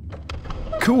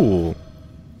 Cool.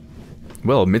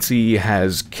 Well, Mitzi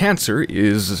has cancer,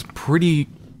 is pretty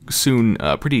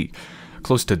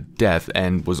close to death,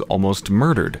 and was almost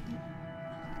murdered.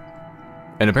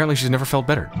 And apparently she's never felt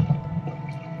better.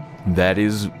 That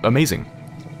is amazing.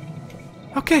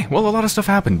 Okay, well, a lot of stuff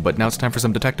happened, but now it's time for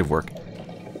some detective work.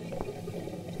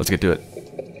 Let's get to it.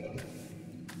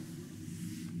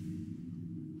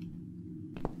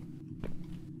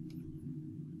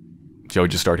 Shall we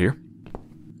just start here?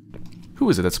 Who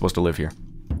is it that's supposed to live here?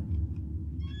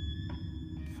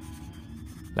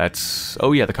 That's...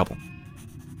 oh yeah, the couple.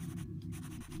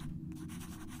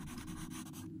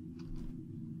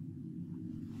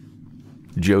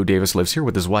 Joe Davis lives here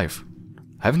with his wife.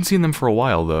 I haven't seen them for a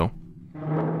while, though.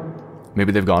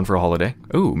 Maybe they've gone for a holiday.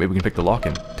 Ooh, maybe we can pick the lock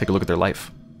and take a look at their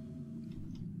life.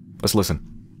 Let's listen.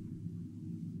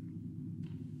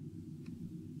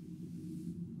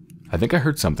 I think I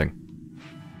heard something.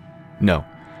 No,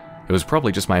 it was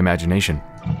probably just my imagination.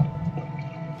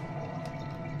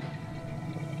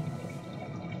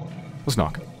 Let's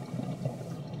knock.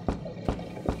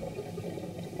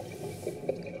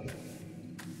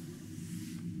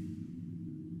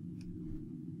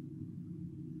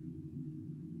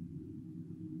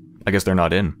 I guess they're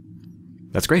not in.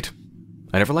 That's great.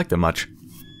 I never liked them much.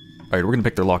 Alright, we're gonna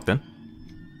pick their lock then.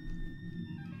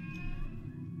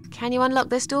 Can you unlock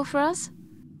this door for us?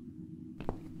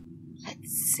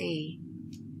 Let's see.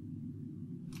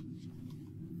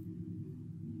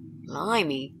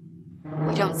 Blimey.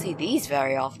 We don't see these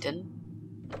very often.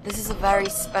 This is a very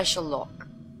special lock.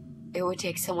 It would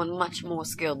take someone much more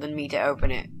skilled than me to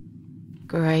open it.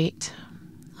 Great.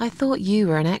 I thought you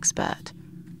were an expert.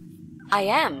 I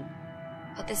am.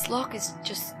 But this lock is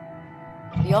just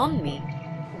beyond me.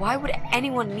 Why would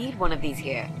anyone need one of these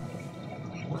here?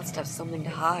 It must have something to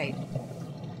hide.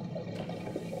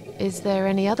 Is there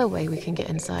any other way we can get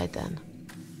inside then?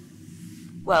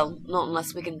 Well, not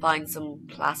unless we can find some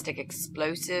plastic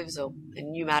explosives or a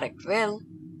pneumatic drill.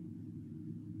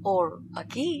 Or a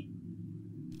key.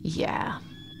 Yeah,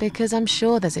 because I'm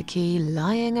sure there's a key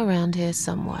lying around here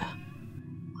somewhere.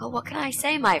 Well, what can I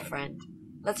say, my friend?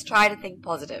 Let's try to think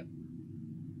positive.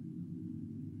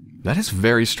 That is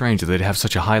very strange that they'd have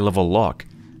such a high-level lock.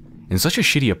 In such a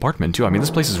shitty apartment, too. I mean,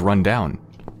 this place is run down.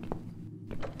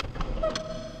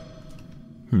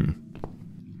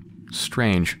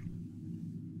 Strange.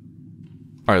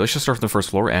 Alright, let's just start from the first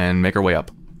floor and make our way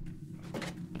up.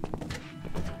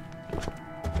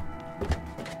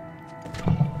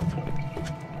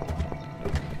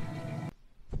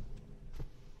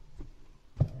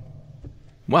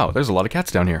 Wow, there's a lot of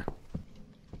cats down here.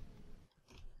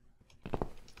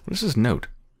 What is this note?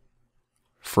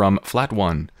 From Flat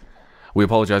 1. We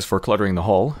apologize for cluttering the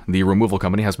hall. The removal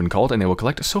company has been called and they will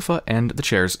collect a sofa and the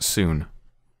chairs soon.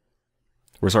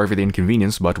 We're sorry for the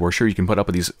inconvenience, but we're sure you can put up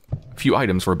with these few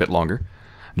items for a bit longer.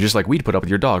 Just like we'd put up with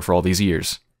your dog for all these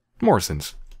years.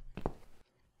 Morrison's.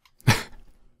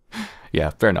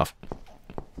 Yeah, fair enough.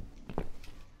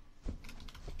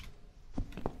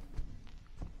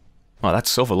 Wow, that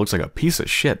sofa looks like a piece of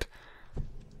shit.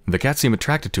 The cats seem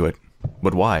attracted to it,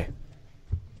 but why?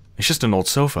 It's just an old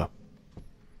sofa.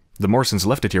 The Morrisons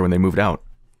left it here when they moved out.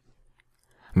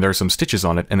 There are some stitches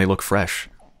on it, and they look fresh.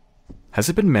 Has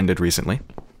it been mended recently?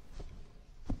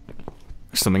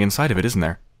 There's something inside of it, isn't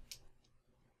there?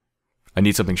 I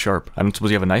need something sharp. I don't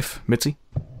suppose you have a knife, Mitzi?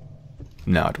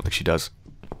 No, I don't think she does.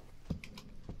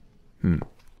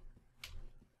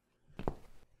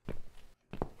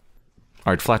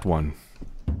 Alright, Flat 1.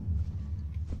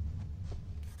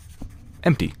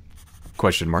 Empty?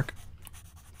 Question mark.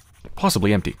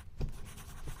 Possibly empty.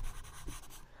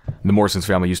 The Morrisons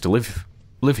family used to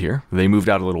live here. They moved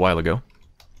out a little while ago.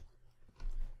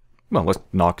 Well, let's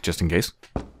knock just in case.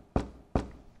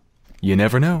 You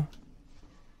never know.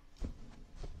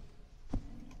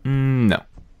 No.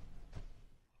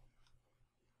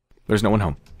 There's no one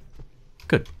home.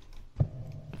 Good.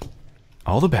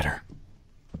 All the better.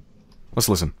 Let's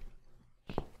listen.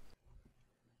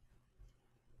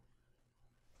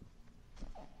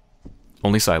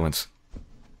 Only silence.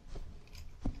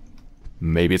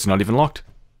 Maybe it's not even locked.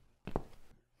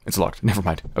 It's locked. Never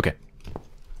mind. Okay.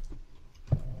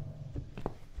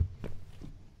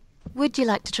 Would you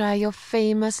like to try your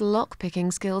famous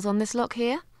lock-picking skills on this lock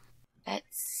here?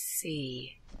 Let's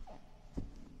see.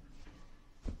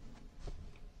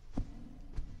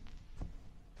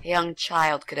 A young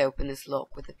child could open this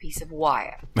lock with a piece of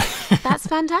wire. That's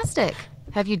fantastic.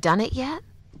 Have you done it yet?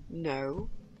 No,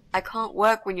 I can't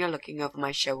work when you're looking over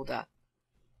my shoulder.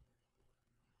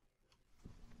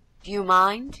 Do you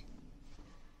mind?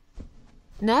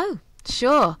 No,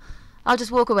 sure. I'll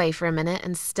just walk away for a minute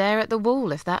and stare at the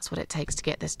wall if that's what it takes to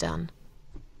get this done.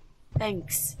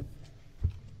 Thanks.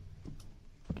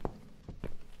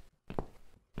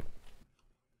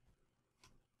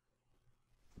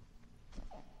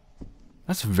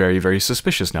 That's very, very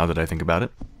suspicious now that I think about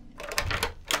it.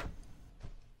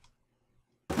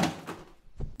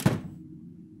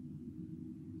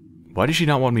 Why does she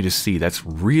not want me to see? That's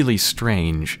really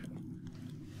strange.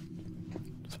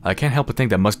 I can't help but think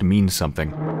that must mean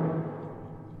something.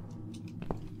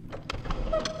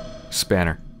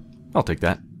 Spanner. I'll take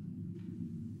that.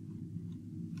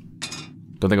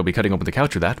 Don't think I'll be cutting open the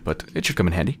couch with that, but it should come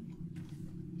in handy.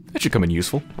 It should come in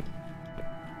useful.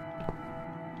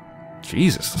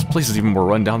 Jesus, this place is even more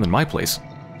run down than my place.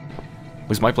 At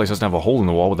least my place doesn't have a hole in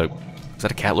the wall with a... Is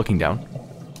that a cat looking down?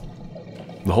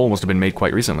 The hole must have been made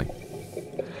quite recently.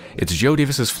 It's Joe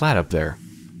Davis's flat up there.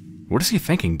 What is he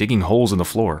thinking, digging holes in the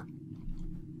floor?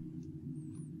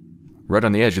 Right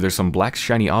on the edge, there's some black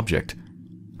shiny object.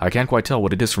 I can't quite tell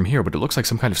what it is from here, but it looks like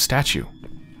some kind of statue.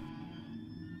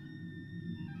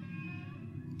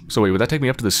 So wait, would that take me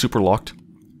up to the super locked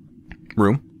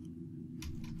room?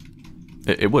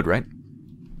 It would, right?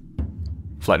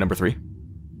 Flat number 3?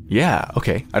 Yeah,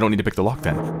 okay. I don't need to pick the lock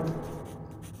then.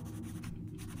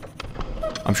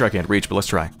 I'm sure I can't reach, but let's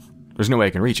try. There's no way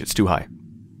I can reach, it's too high.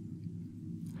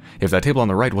 If that table on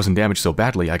the right wasn't damaged so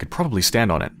badly, I could probably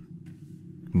stand on it.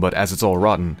 But as it's all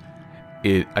rotten,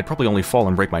 I'd probably only fall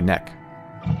and break my neck.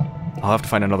 I'll have to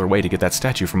find another way to get that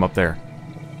statue from up there.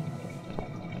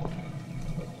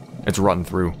 It's rotten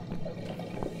through.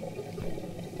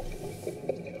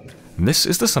 This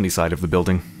is the sunny side of the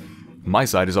building. My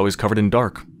side is always covered in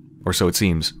dark, or so it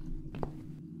seems.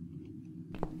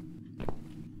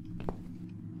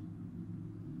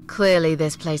 Clearly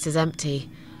this place is empty.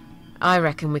 I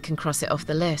reckon we can cross it off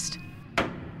the list.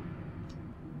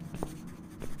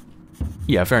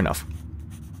 Yeah, fair enough.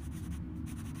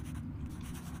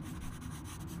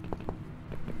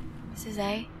 Mrs.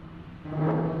 A,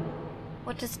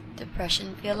 what does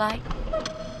depression feel like?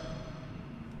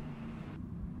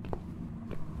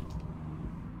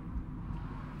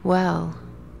 Well,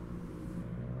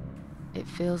 it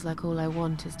feels like all I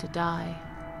want is to die,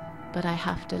 but I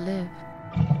have to live.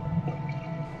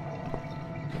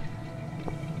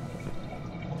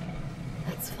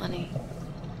 That's funny.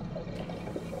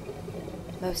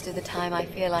 Most of the time I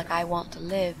feel like I want to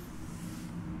live,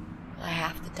 but I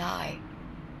have to die.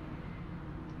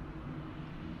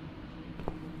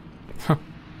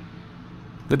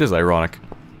 That is ironic.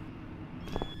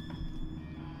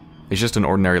 It's just an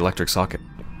ordinary electric socket.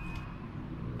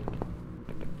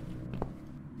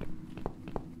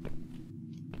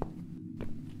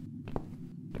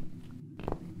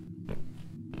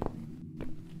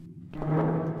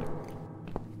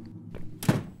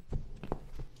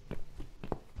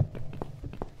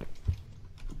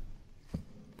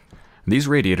 These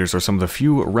radiators are some of the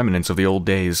few remnants of the old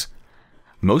days.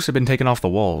 Most have been taken off the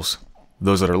walls.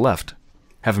 Those that are left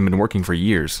haven't been working for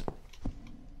years.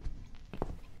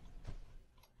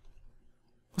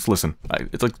 Let's listen.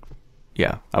 It's like...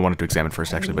 Yeah, I wanted to examine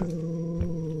first, actually, but...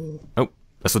 Oh,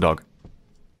 that's the dog.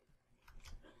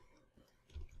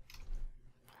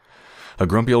 A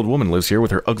grumpy old woman lives here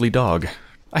with her ugly dog.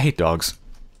 I hate dogs.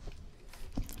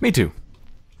 Me too.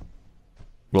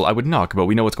 Well, I would knock, but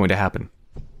we know what's going to happen.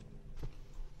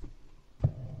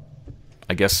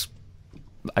 I guess...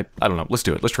 I don't know. Let's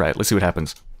do it. Let's try it. Let's see what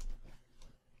happens.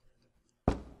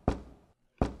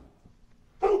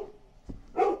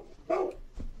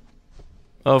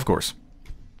 Of course.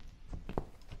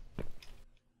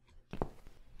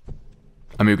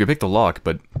 I mean, we could pick the lock,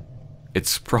 but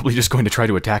it's probably just going to try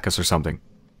to attack us or something.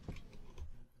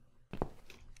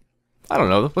 I don't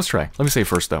know. Let's try. Let me save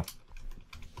first, though.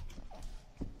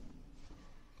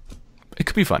 It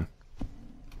could be fun.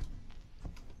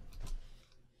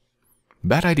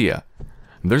 Bad idea.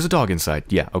 There's a dog inside.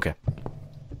 Yeah, okay.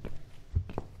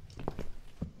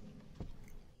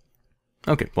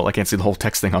 Okay, well, I can't see the whole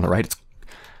text thing on the right.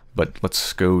 But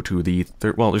let's go to the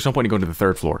third... Well, there's no point in going to the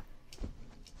third floor.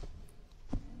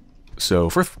 So,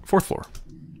 fourth floor.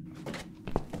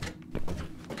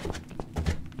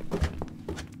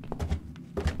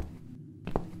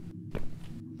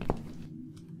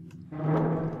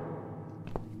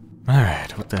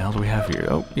 Alright, what the hell do we have here?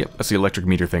 Oh, yep, that's the electric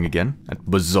meter thing again. That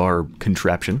bizarre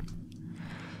contraption.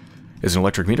 Is an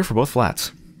electric meter for both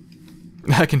flats.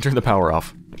 I can turn the power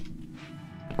off.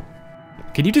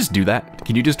 Can you just do that?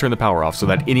 Can you just turn the power off so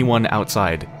that anyone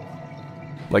outside,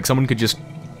 like someone could just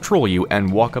troll you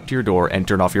and walk up to your door and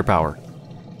turn off your power?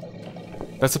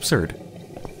 That's absurd.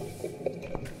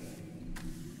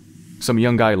 Some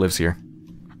young guy lives here.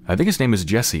 I think his name is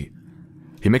Jesse.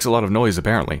 He makes a lot of noise,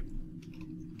 apparently.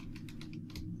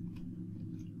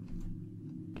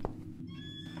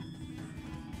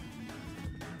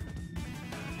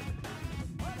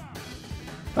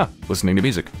 Ah, listening to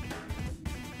music.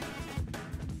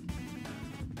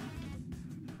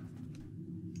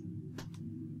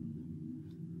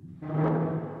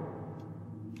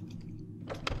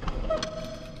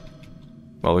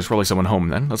 Well, there's probably someone home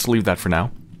then. Let's leave that for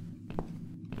now.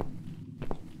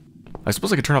 I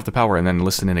suppose I could turn off the power and then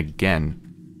listen in again.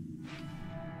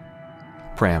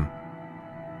 Pram.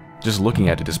 Just looking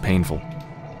at it is painful.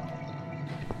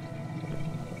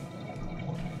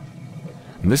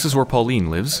 And this is where Pauline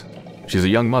lives. She's a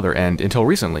young mother and, until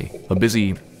recently, a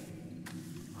busy...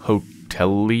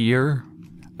 hotelier?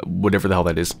 Whatever the hell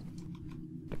that is.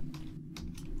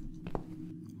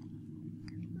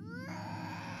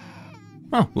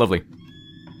 Oh, lovely.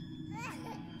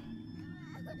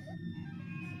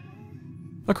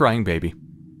 A crying baby.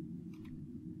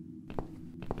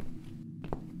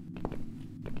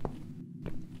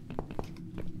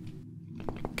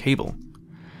 Cable.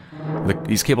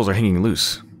 These cables are hanging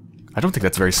loose. I don't think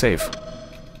that's very safe.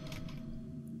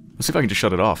 Let's see if I can just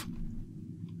shut it off.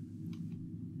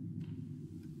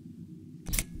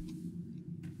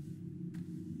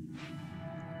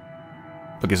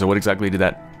 Okay, so what exactly did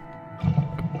that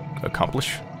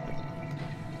accomplish?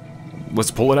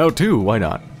 Let's pull it out too, why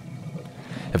not?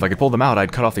 If I could pull them out,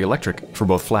 I'd cut off the electric for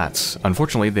both flats.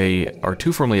 Unfortunately, they are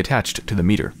too firmly attached to the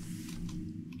meter.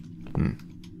 I'm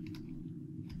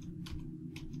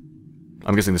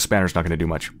guessing the spanner's not going to do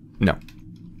much. No.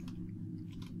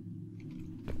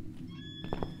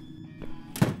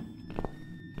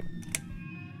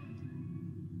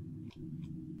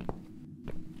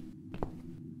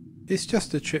 It's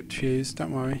just a tripped fuse,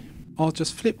 don't worry. I'll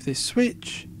just flip this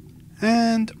switch,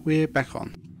 and we're back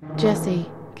on.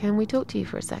 Jesse, can we talk to you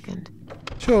for a second?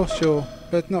 Sure,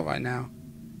 but not right now.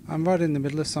 I'm right in the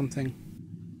middle of something.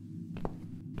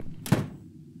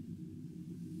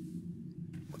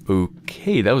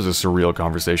 Okay, that was a surreal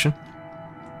conversation.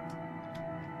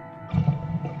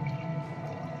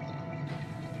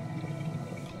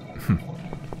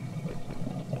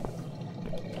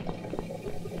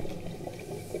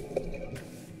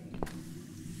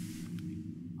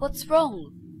 What's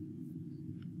wrong?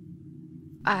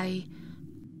 I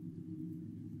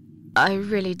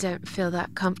really don't feel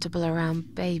that comfortable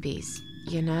around babies,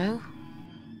 you know?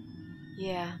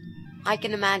 Yeah, I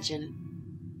can imagine.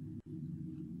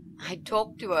 I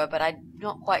talked to her, but I'm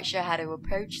not quite sure how to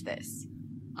approach this.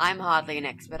 I'm hardly an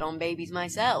expert on babies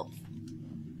myself.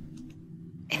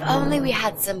 If only we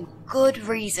had some good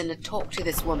reason to talk to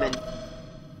this woman.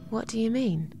 What do you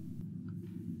mean?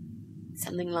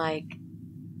 Something like,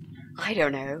 I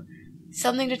don't know,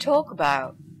 something to talk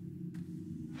about.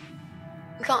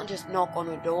 We can't just knock on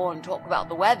her door and talk about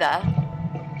the weather.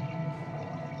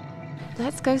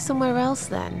 Let's go somewhere else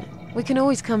then. We can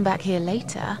always come back here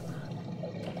later.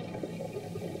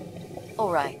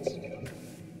 All right.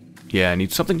 Yeah, I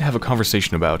need something to have a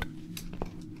conversation about.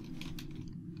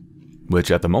 Which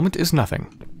at the moment is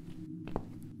nothing.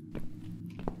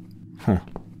 Huh.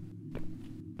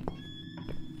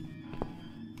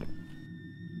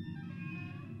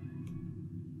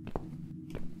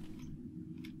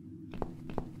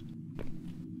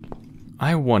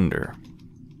 I wonder...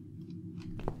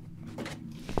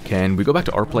 Can we go back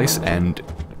to our place and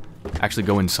actually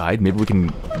go inside? Maybe we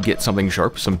can get something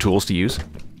sharp, some tools to use.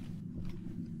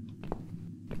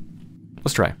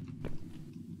 Let's try.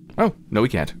 Oh, no we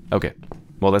can't. Okay.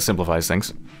 Well, that simplifies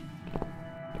things.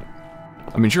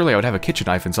 I mean, surely I would have a kitchen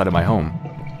knife inside of my home.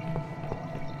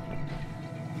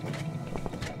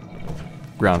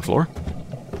 Ground floor.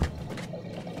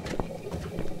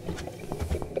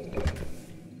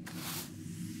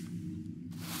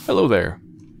 Hello there.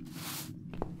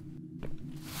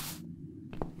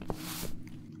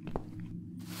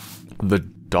 The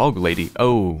dog lady.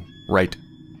 Oh, right.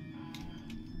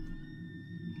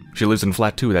 She lives in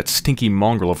flat 2, that stinky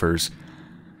mongrel of hers.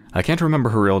 I can't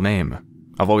remember her real name.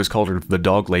 I've always called her the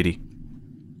dog lady.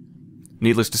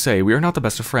 Needless to say, we are not the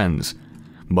best of friends,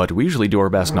 but we usually do our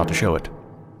best not to show it.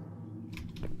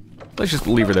 Let's just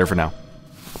leave her there for now.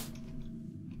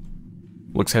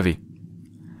 Looks heavy.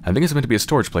 I think it's meant to be a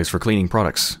storage place for cleaning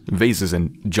products, vases,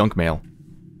 and junk mail.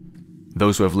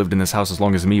 Those who have lived in this house as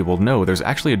long as me will know there's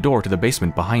actually a door to the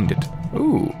basement behind it.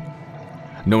 Ooh.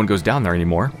 No one goes down there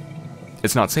anymore.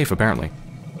 It's not safe, apparently.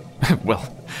 Well,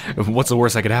 what's the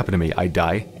worst that could happen to me? I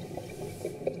die?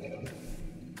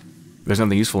 There's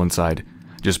nothing useful inside.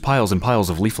 Just piles and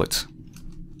piles of leaflets.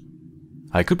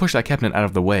 I could push that cabinet out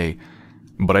of the way,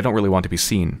 but I don't really want to be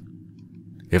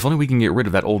seen. If only we can get rid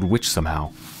of that old witch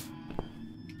somehow.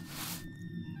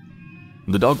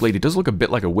 The dog lady does look a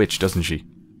bit like a witch, doesn't she?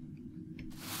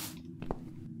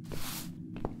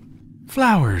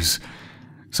 Flowers!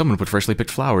 Someone put freshly picked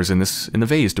flowers in the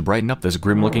vase to brighten up this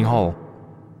grim-looking hall.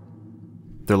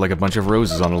 They're like a bunch of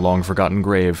roses on a long-forgotten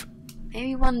grave.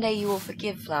 Maybe one day you will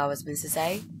forgive flowers, Mrs.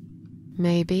 A.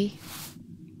 Maybe.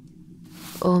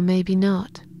 Or maybe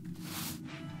not.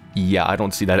 Yeah, I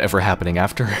don't see that ever happening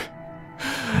after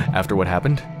what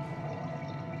happened.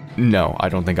 No, I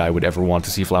don't think I would ever want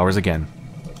to see flowers again.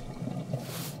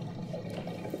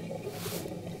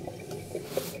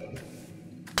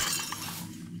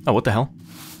 Oh, what the hell?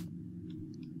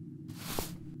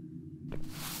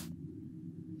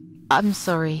 I'm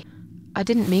sorry. I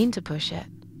didn't mean to push it.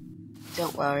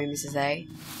 Don't worry, Mrs. A.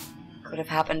 Could have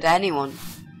happened to anyone.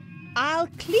 I'll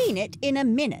clean it in a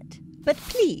minute, but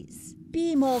please,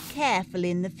 be more careful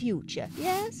in the future,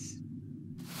 yes?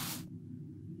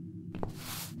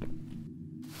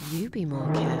 You be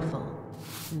more careful,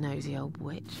 nosy old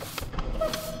witch.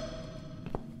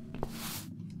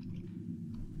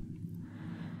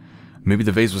 Maybe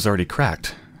the vase was already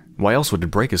cracked. Why else would it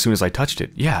break as soon as I touched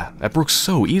it? Yeah, that broke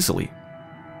so easily.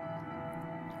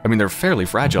 I mean, they're fairly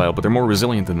fragile, but they're more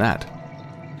resilient than that.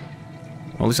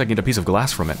 Well, at least I can get a piece of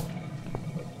glass from it.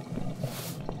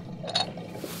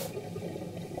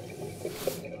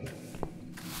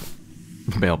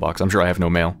 mailbox. I'm sure I have no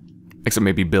mail. Except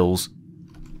maybe bills.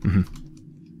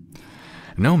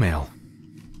 No mail.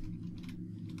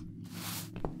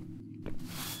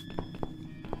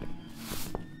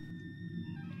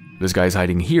 This guy's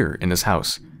hiding here in this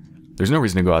house. There's no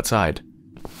reason to go outside.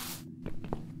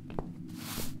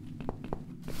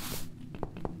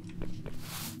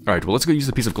 Alright, well, let's go use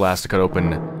the piece of glass to cut open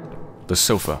the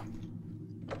sofa.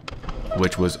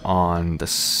 Which was on the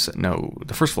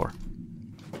first floor.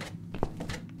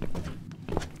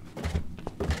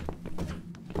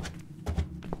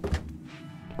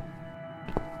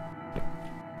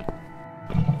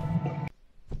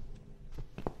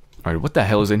 Alright, what the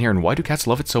hell is in here, and why do cats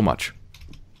love it so much?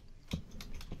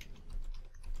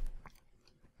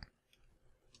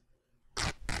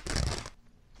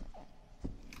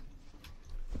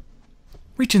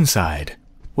 Reach inside.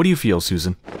 What do you feel,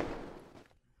 Susan?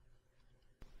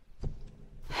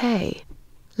 Hey,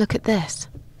 look at this.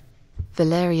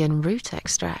 Valerian root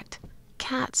extract.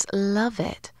 Cats love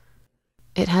it.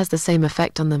 It has the same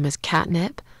effect on them as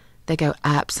catnip. They go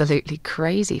absolutely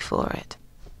crazy for it.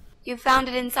 You found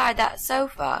it inside that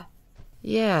sofa?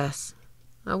 Yes.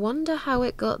 I wonder how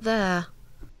it got there.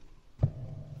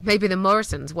 Maybe the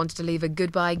Morrisons wanted to leave a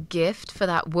goodbye gift for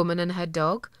that woman and her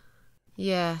dog?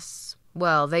 Yes.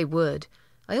 Well, they would.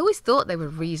 I always thought they were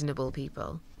reasonable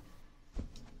people.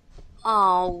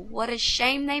 Oh, what a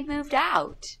shame they moved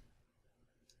out.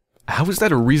 How is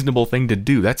that a reasonable thing to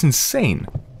do? That's insane.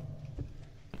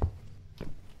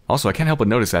 Also, I can't help but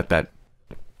notice that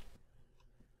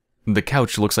the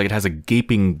couch looks like it has a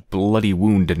gaping, bloody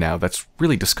wound now. That's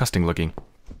really disgusting looking.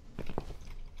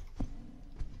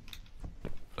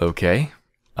 Okay.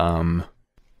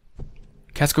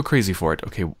 Cats go crazy for it.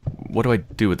 Okay, what do I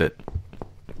do with it?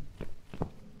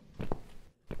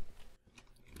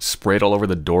 Spray it all over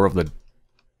the door of the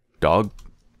dog?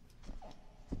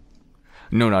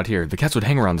 No, not here. The cats would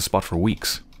hang around the spot for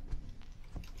weeks.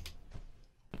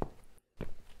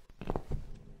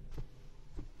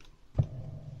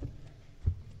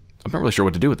 I'm not really sure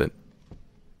what to do with it.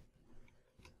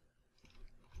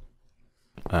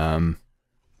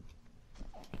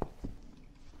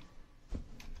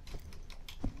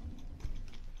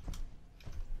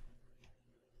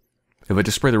 If I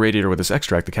just spray the radiator with this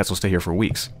extract, the cats will stay here for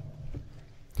weeks.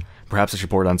 Perhaps I should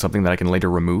pour it on something that I can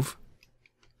later remove?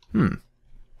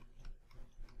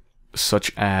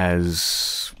 Such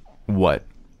as... what?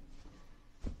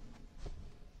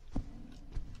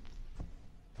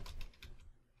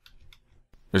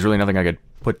 There's really nothing I could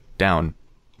put down.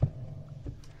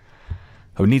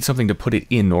 I would need something to put it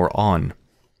in or on.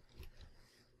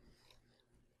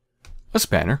 A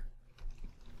spanner.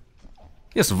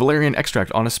 Yes, valerian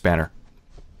extract on a spanner.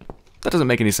 That doesn't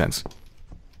make any sense.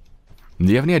 Do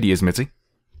you have any ideas, Mitzi?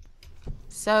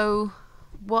 So,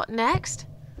 what next?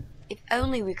 If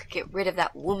only we could get rid of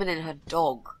that woman and her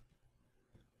dog.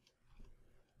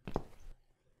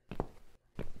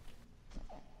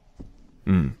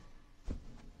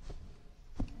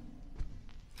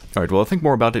 Alright, well, I'll think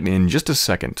more about it in just a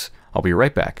second. I'll be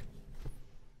right back.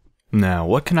 Now,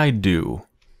 what can I do?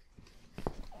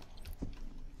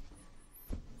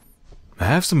 I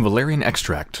have some valerian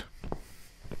extract.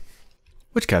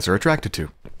 Which cats are attracted to?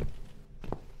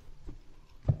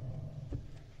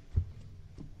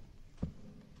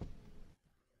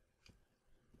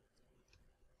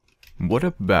 What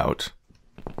about...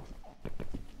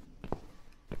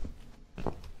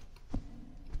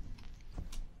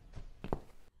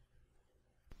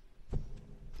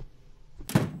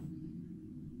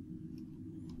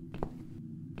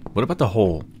 what about the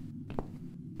hole?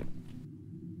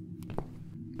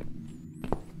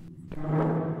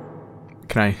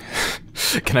 Can I...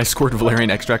 can I squirt valerian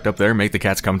extract up there, make the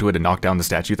cats come to it, and knock down the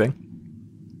statue thing?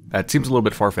 That seems a little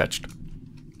bit far-fetched.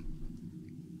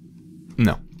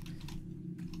 No.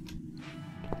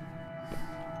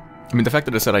 I mean, the fact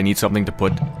that it said I need something to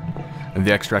put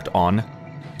the extract on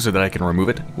so that I can remove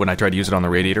it when I try to use it on the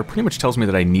radiator pretty much tells me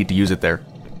that I need to use it there.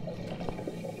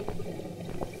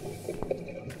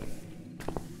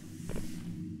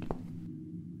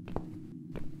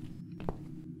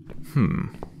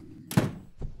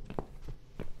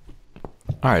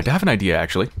 Alright, I have an idea,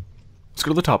 actually. Let's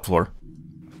go to the top floor.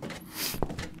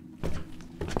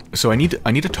 So I need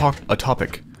a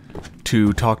topic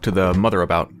to talk to the mother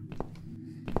about.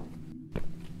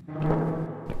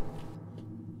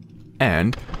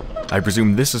 And I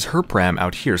presume this is her pram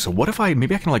out here, so what if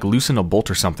maybe I can like loosen a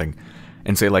bolt or something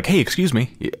and say like, hey, excuse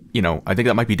me, you know, I think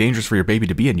that might be dangerous for your baby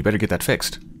to be in, you better get that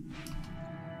fixed.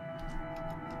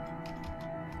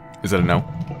 Is that a no?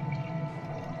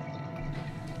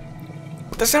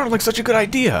 But that sounded like such a good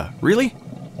idea, really?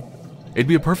 It'd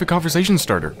be a perfect conversation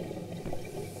starter.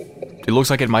 It looks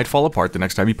like it might fall apart the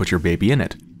next time you put your baby in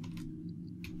it.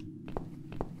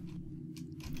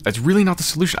 That's really not the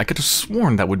solution. I could have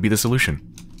sworn that would be the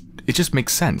solution. It just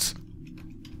makes sense.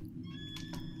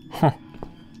 Huh.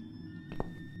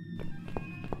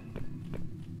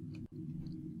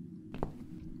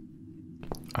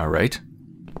 Alright.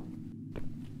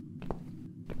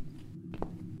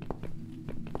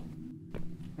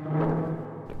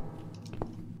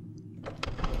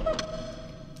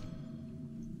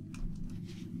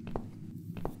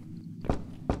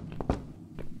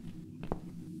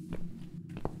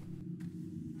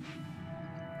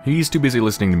 He's too busy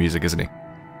listening to music, isn't he?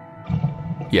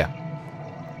 Yeah.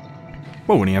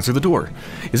 Whoa, when he answered the door.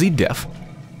 Is he deaf?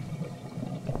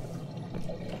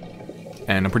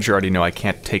 And I'm pretty sure I already know I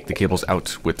can't take the cables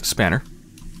out with the spanner.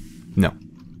 No.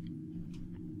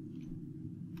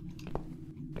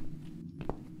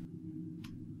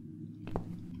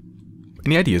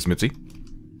 Any ideas, Mitzi?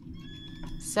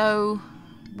 So,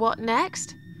 what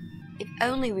next? If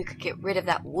only we could get rid of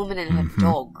that woman and her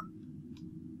dog.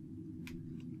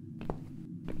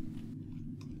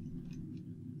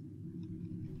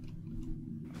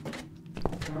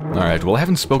 Alright, well I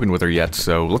haven't spoken with her yet,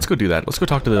 so let's go do that. Let's go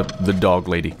talk to the dog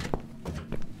lady.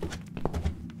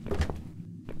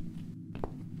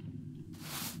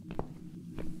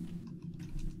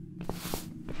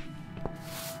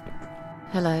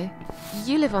 Hello.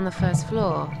 You live on the first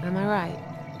floor, am I right?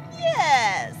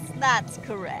 Yes, that's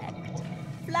correct.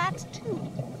 Flat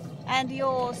 2. And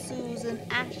you're Susan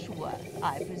Ashworth,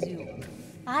 I presume.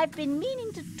 I've been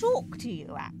meaning to talk to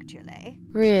you, actually.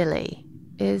 Really?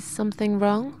 Is something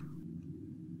wrong?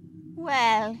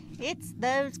 Well, it's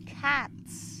those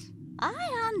cats.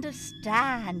 I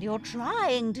understand you're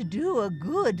trying to do a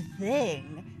good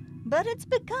thing, but it's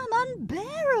become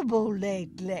unbearable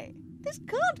lately. This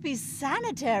can't be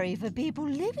sanitary for people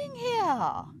living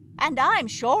here. And I'm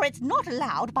sure it's not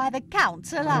allowed by the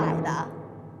council either.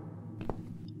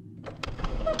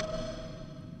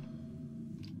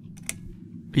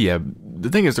 Yeah, the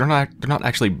thing is, they're not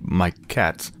actually my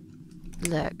cats.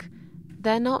 Look,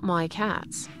 they're not my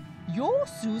cats. You're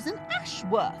Susan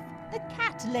Ashworth, the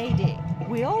cat lady.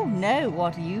 We all know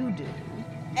what you do.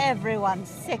 Everyone's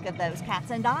sick of those cats,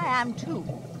 and I am too.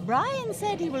 Brian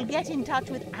said he will get in touch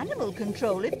with animal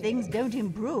control if things don't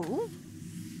improve.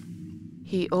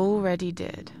 He already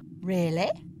did.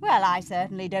 Really? Well, I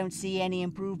certainly don't see any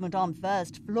improvement on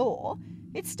first floor.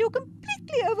 It's still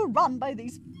completely overrun by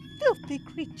these filthy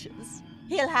creatures.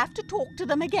 He'll have to talk to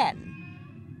them again.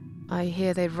 I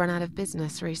hear they've run out of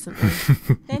business recently.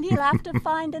 Then he'll have to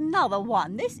find another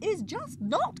one. This is just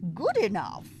not good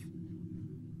enough.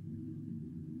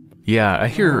 Yeah, I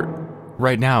hear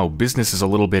right now business is a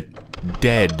little bit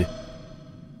dead.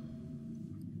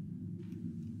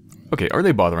 Okay, are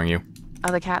they bothering you?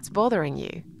 Are the cats bothering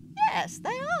you? Yes,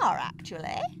 they are,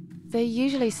 actually. They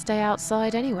usually stay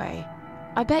outside anyway.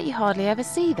 I bet you hardly ever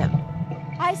see them.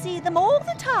 I see them all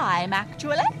the time,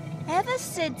 actually. Ever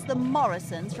since the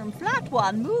Morrisons from Flat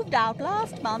 1 moved out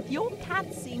last month, your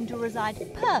cats seem to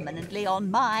reside permanently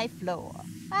on my floor.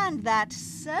 And that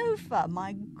sofa,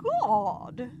 my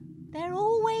God! They're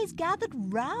always gathered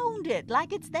round it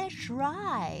like it's their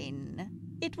shrine.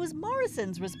 It was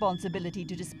Morrison's responsibility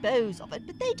to dispose of it,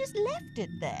 but they just left it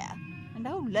there. And a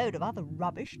whole load of other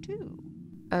rubbish, too.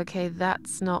 Okay,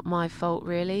 that's not my fault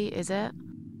really, is it?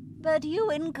 But you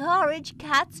encourage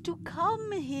cats to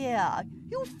come here.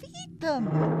 You feed them.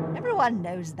 Everyone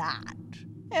knows that.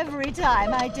 Every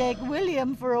time I take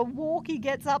William for a walk, he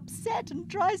gets upset and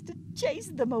tries to chase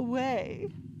them away.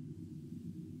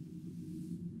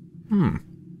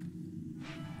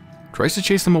 Tries to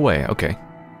chase them away, okay.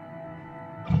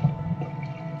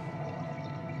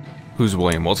 Who's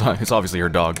William? Well, it's obviously her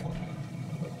dog.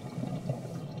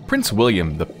 Prince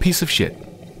William, the piece of shit.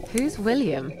 Who's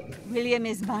William? William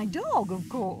is my dog, of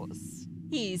course.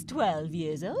 He's 12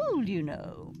 years old, you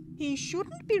know. He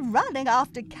shouldn't be running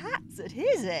after cats at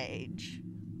his age.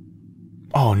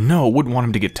 Oh no, wouldn't want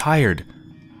him to get tired.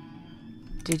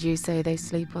 Did you say they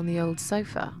sleep on the old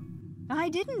sofa? I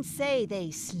didn't say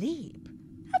they sleep.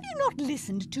 Have you not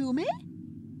listened to me?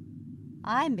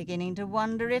 I'm beginning to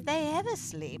wonder if they ever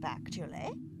sleep,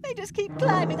 actually. They just keep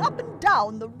climbing up and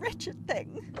down, the wretched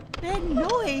thing. They're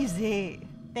noisy.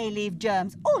 They leave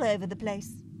germs all over the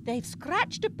place. They've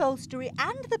scratched upholstery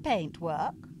and the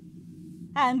paintwork.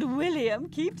 And William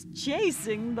keeps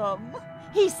chasing them.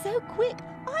 He's so quick,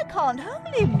 I can't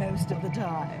hold him most of the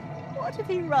time. What if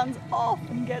he runs off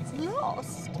and gets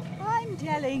lost? I'm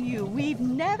telling you, we've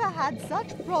never had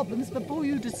such problems before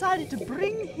you decided to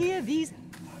bring here these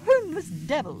homeless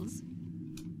devils.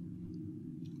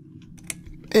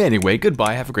 Anyway,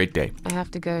 goodbye. Have a great day. I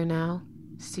have to go now.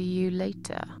 See you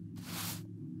later.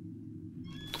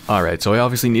 Alright, so I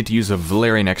obviously need to use a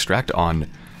valerian extract on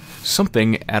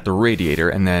something at the radiator,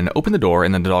 and then open the door,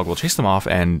 and then the dog will chase them off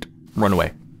and run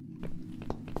away.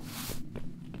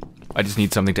 I just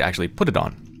need something to actually put it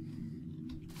on.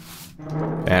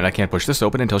 And I can't push this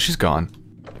open until she's gone.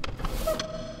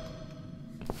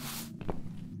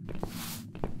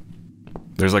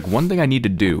 There's like one thing I need to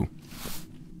do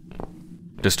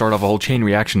to start off a whole chain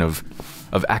reaction of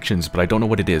actions, but I don't know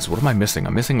what it is. What am I missing?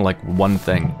 I'm missing like one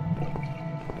thing.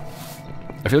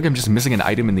 I feel like I'm just missing an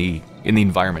item in the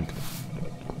environment.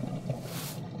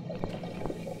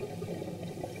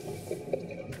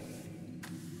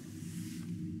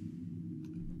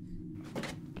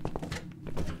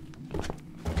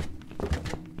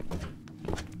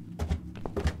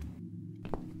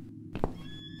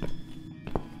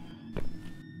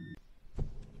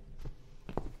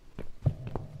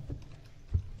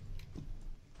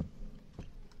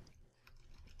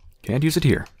 Can't use it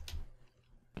here.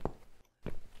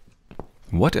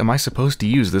 What am I supposed to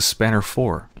use this spanner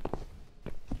for?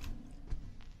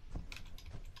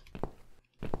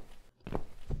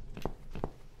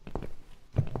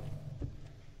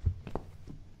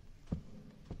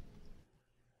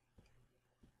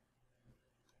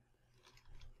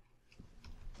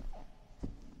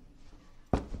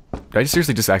 Did I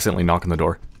seriously just accidentally knock on the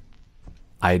door?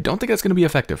 I don't think that's going to be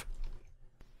effective.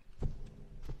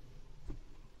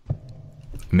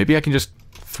 Maybe I can just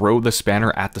throw the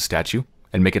spanner at the statue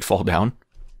and make it fall down?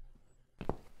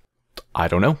 I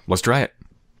don't know. Let's try it.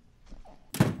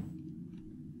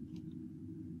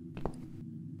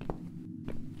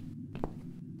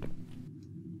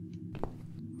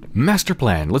 Master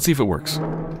plan. Let's see if it works.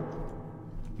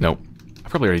 Nope. I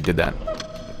probably already did that.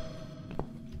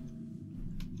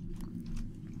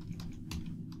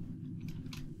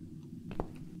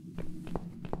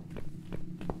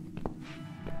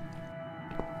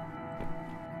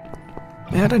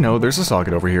 And I know there's a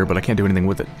socket over here, but I can't do anything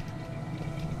with it.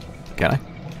 Can I?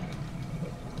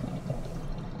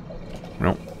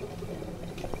 No.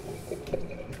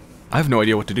 I have no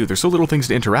idea what to do. There's so little things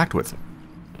to interact with.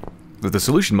 The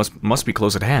solution must be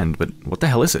close at hand, but what the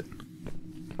hell is it?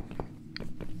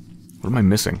 What am I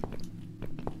missing?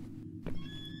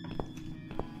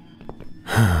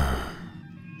 Oh,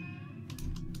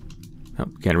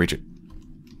 can't reach it.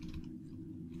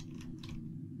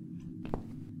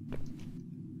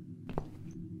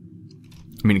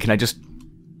 I mean, can I just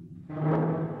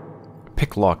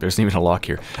pick lock? There's not even a lock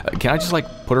here. Can I just, like,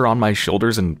 put her on my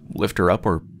shoulders and lift her up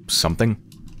or something?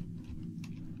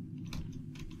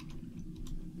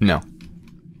 No.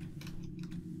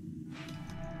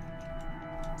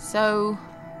 So,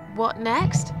 what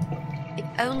next? If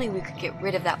only we could get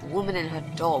rid of that woman and her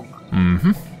dog.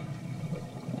 Mm-hmm.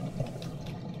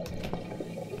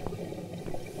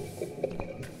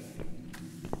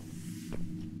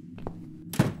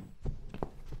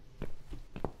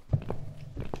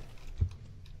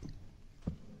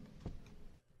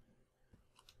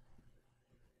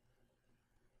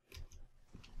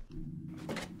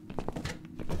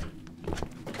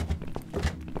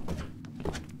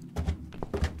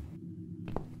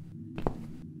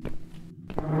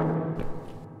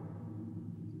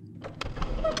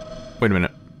 Wait a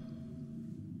minute.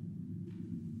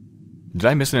 Did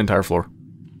I miss an entire floor?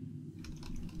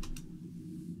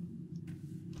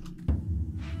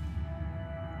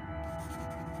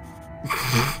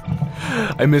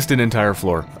 I missed an entire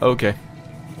floor. Okay.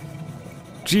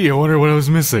 Gee, I wonder what I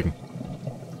was missing.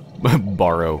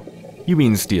 Borrow. You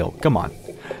mean steal. Come on.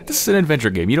 This is an adventure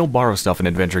game. You don't borrow stuff in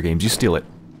adventure games, you steal it.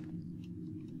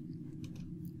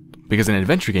 Because in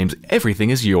adventure games, everything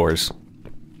is yours.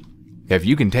 If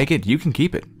you can take it, you can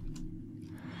keep it.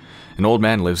 An old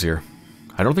man lives here.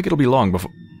 I don't think it'll be long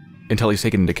until he's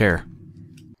taken into care.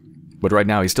 But right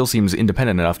now, he still seems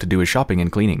independent enough to do his shopping and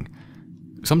cleaning.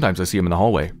 Sometimes I see him in the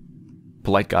hallway.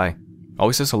 Polite guy.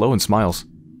 Always says hello and smiles.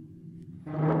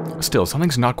 Still,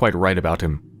 something's not quite right about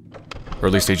him.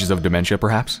 Early stages of dementia,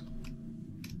 perhaps?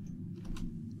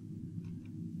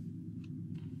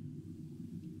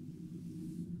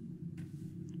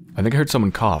 I think I heard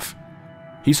someone cough.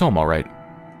 He's home, all right.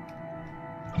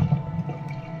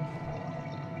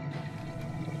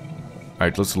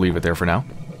 Alright, let's leave it there for now.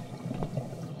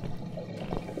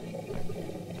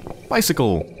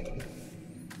 Bicycle!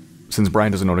 Since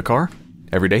Brian doesn't own a car,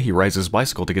 every day he rides his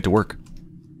bicycle to get to work.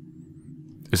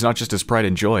 It's not just his pride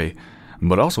and joy,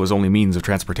 but also his only means of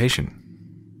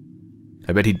transportation.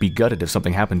 I bet he'd be gutted if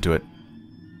something happened to it.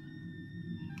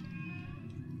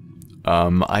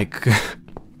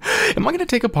 Am I going to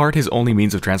take apart his only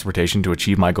means of transportation to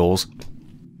achieve my goals?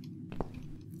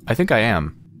 I think I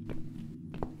am.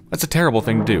 That's a terrible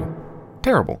thing to do.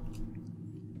 Terrible.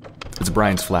 It's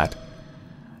Brian's flat.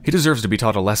 He deserves to be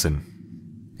taught a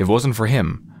lesson. If it wasn't for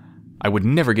him, I would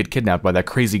never get kidnapped by that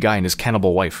crazy guy and his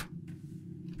cannibal wife.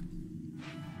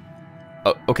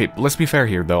 Okay, let's be fair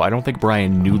here, though. I don't think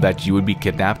Brian knew that you would be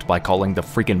kidnapped by calling the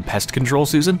freaking pest control,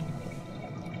 Susan.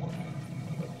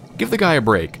 Give the guy a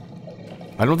break.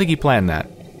 I don't think he planned that.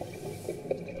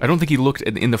 I don't think he looked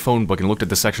in the phone book and looked at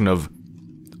the section of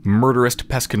murderous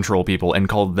pest control people and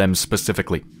called them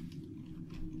specifically.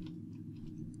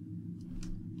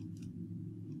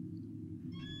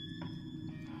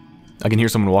 I can hear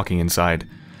someone walking inside.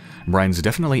 Brian's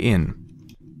definitely in.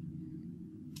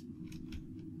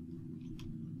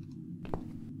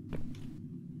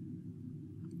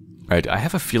 Alright, I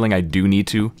have a feeling I do need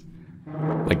to,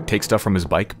 like, take stuff from his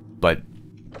bike, but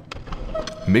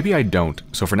maybe I don't,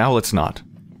 so for now, let's not.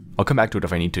 I'll come back to it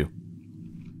if I need to.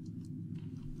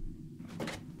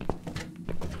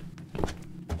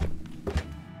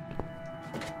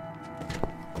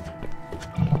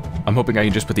 I'm hoping I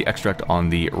can just put the extract on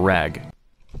the rag.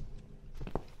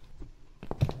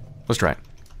 Let's try it.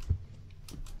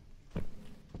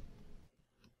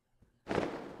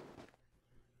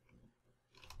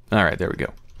 Alright, there we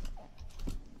go.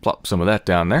 Plop some of that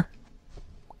down there.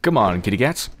 Come on, kitty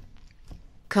cats.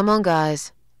 Come on,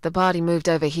 guys. The body moved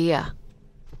over here.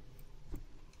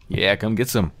 Yeah, come get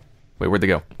some. Wait, where'd they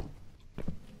go?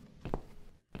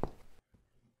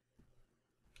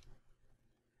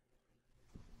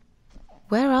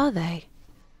 Where are they?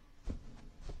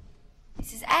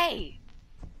 This is A.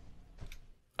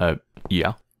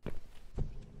 Yeah.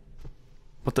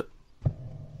 What the?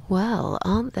 Well,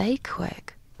 aren't they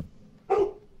quick?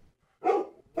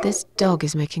 This dog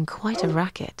is making quite a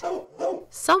racket.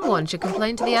 Someone should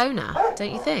complain to the owner,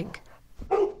 don't you think?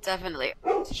 Definitely.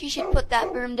 She should put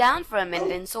that broom down for a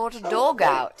minute and sort a dog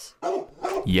out.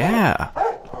 Yeah.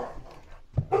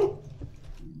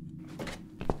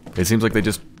 It seems like they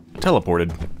just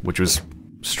teleported, which was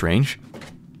strange.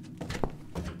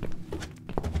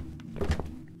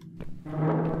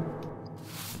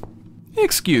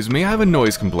 Excuse me, I have a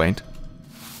noise complaint.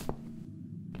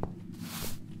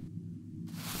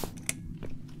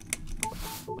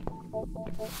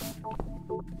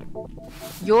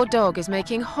 Your dog is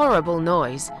making horrible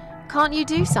noise. Can't you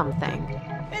do something?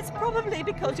 It's probably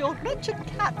because your wretched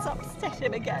cat's upset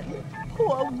him again.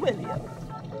 Poor William.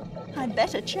 I'd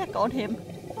better check on him.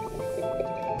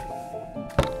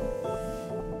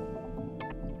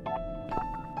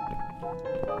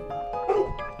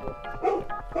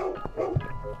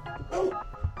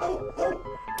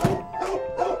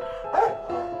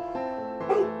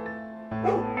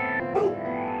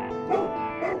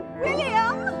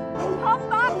 William! Come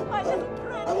back, my little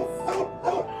prince!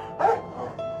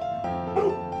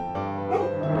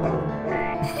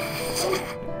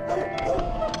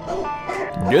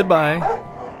 Goodbye.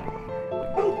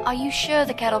 Are you sure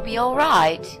the cat'll be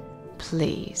alright?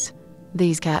 Please.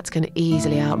 These cats can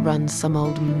easily outrun some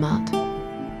old mutt.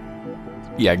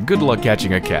 Yeah, good luck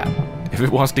catching a cat. If it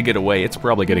wants to get away, it's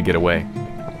probably gonna get away.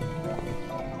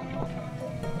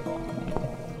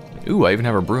 Ooh, I even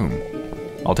have a broom.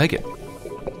 I'll take it.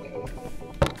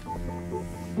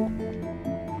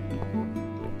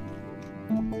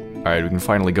 Alright, we can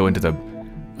finally go into the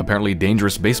apparently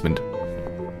dangerous basement.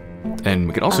 And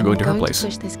we can also go into her place. I'm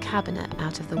going to push this cabinet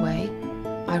out of the way.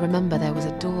 I remember there was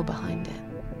a door behind it.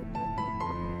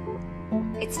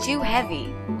 It's too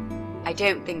heavy. I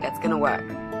don't think that's gonna work.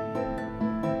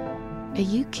 Are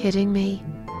you kidding me?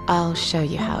 I'll show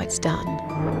you how it's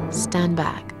done. Stand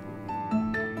back.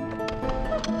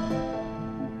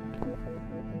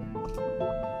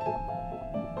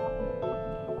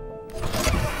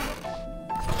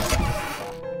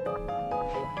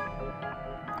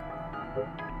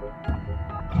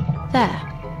 There.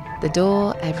 The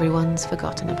door everyone's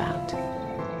forgotten about.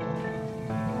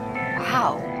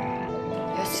 Wow.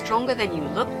 You're stronger than you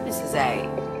look, Mrs. A.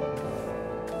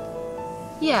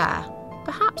 Yeah,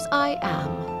 perhaps I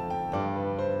am.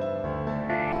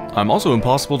 I'm also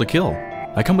impossible to kill.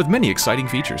 I come with many exciting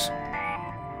features.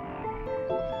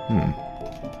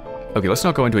 Okay, let's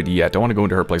not go into it yet. I want to go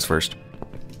into her place first.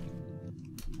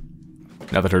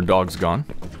 Now that her dog's gone,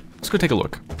 let's go take a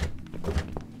look.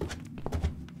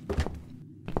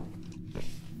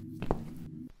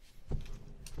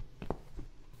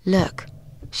 Look,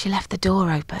 she left the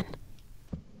door open.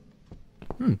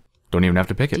 Don't even have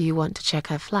to pick it. Do you want to check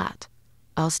her flat?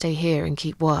 I'll stay here and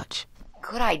keep watch.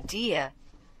 Good idea.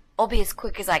 I'll be as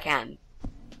quick as I can.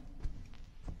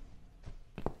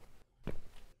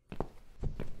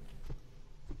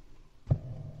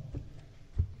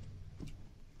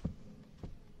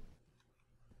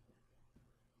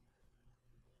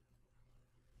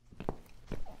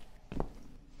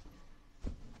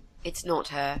 It's not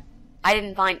her. I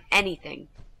didn't find anything.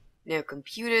 No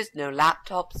computers, no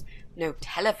laptops, no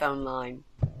telephone line.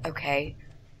 Okay,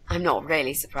 I'm not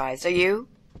really surprised, are you?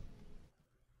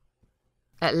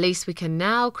 At least we can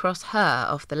now cross her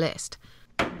off the list.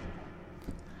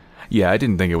 Yeah, I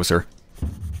didn't think it was her.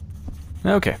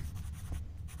 Okay.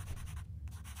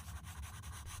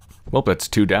 Well, that's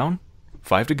 2 down,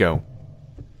 5 to go.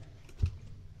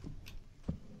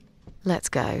 Let's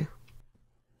go.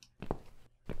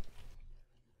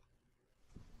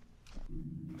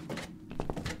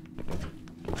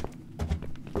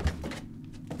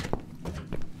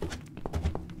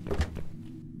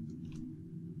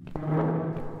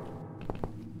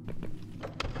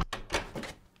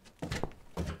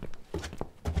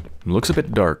 Looks a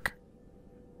bit dark.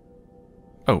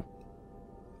 Oh.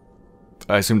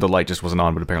 I assumed the light just wasn't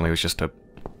on, but apparently it was just a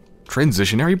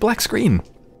transitionary black screen.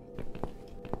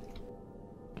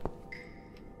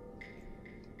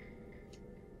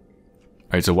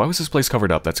 Alright, so why was this place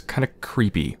covered up? That's kind of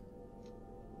creepy.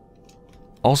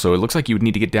 Also, it looks like you would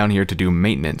need to get down here to do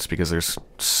maintenance, because there's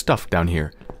stuff down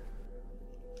here.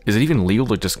 Is it even legal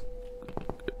to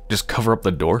just cover up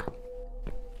the door?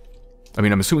 I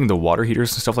mean, I'm assuming the water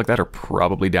heaters and stuff like that are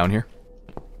probably down here.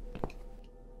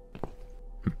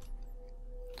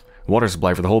 Water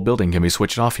supply for the whole building can be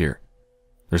switched off here.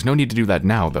 There's no need to do that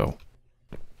now, though.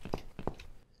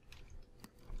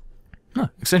 Huh,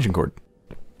 extension cord.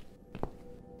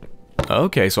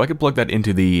 Okay, so I could plug that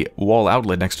into the wall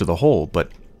outlet next to the hole,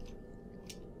 but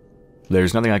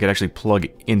there's nothing I could actually plug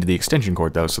into the extension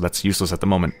cord, though, so that's useless at the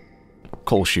moment.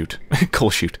 Coal chute. Coal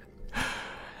chute.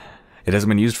 It hasn't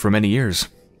been used for many years.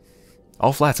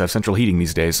 All flats have central heating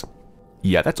these days.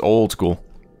 Yeah, that's old school.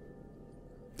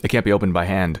 It can't be opened by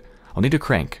hand. I'll need a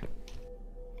crank.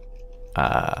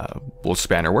 Will a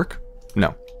spanner work?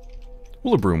 No.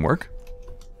 Will a broom work?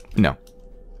 No.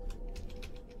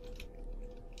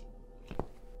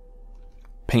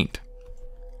 Paint.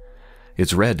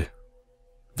 It's red.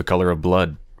 The color of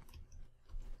blood.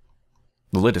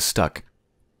 The lid is stuck.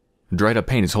 Dried up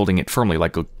paint is holding it firmly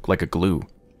like a glue.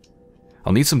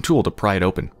 I'll need some tool to pry it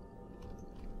open.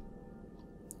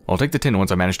 I'll take the tin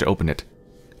once I manage to open it.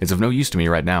 It's of no use to me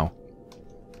right now.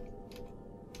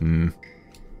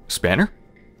 Spanner?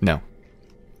 No.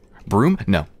 Broom?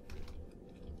 No.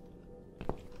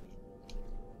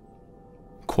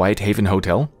 Quiet Haven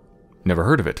Hotel? Never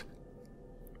heard of it.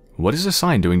 What is the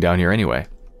sign doing down here anyway?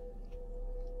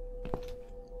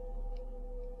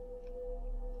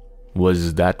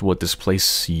 Was that what this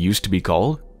place used to be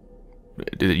called?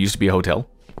 Did it used to be a hotel?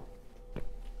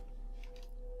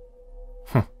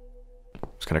 Huh.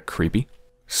 It's kind of creepy.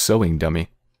 Sewing dummy.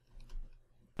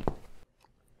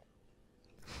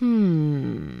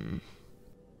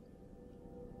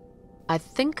 I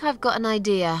think I've got an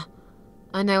idea.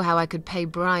 I know how I could pay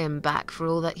Brian back for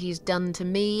all that he's done to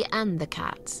me and the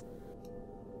cats.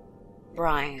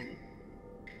 Brian.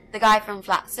 The guy from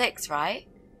Flat 6, right?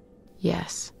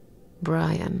 Yes,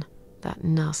 Brian, that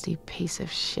nasty piece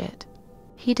of shit.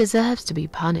 He deserves to be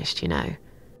punished, you know.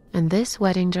 And this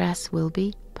wedding dress will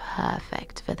be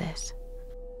perfect for this.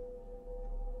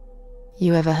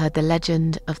 You ever heard the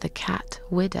legend of the cat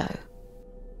widow?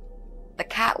 The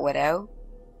cat widow?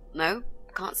 No,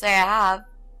 I can't say I have.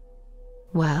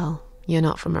 Well, you're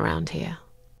not from around here.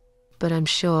 But I'm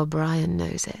sure Brian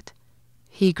knows it.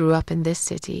 He grew up in this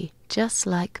city, just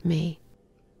like me.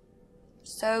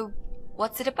 So,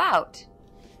 what's it about?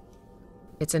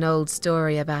 It's an old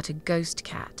story about a ghost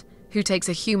cat who takes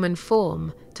a human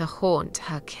form to haunt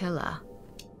her killer.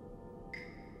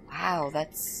 Wow,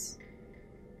 that's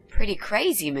pretty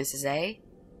crazy, Mrs. A.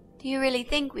 Do you really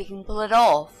think we can pull it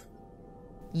off?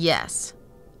 Yes.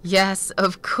 Yes,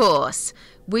 of course.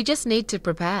 We just need to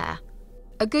prepare.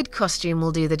 A good costume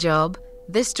will do the job.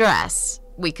 This dress,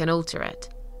 we can alter it.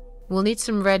 We'll need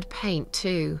some red paint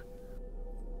too.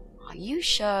 Are you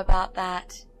sure about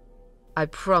that? I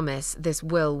promise this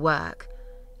will work.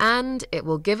 And it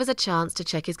will give us a chance to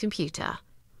check his computer.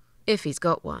 If he's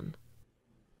got one.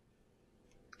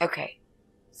 Okay,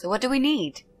 so what do we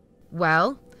need?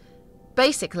 Well,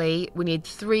 basically, we need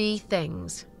 3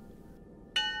 things.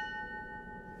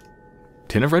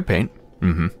 Tin of red paint.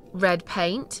 Red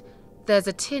paint. There's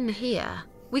a tin here.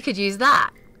 We could use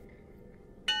that.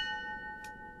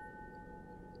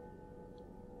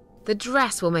 The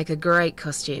dress will make a great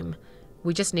costume.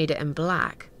 We just need it in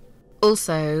black.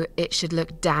 Also, it should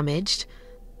look damaged.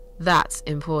 That's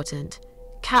important.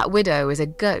 Cat Widow is a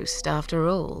ghost after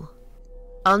all.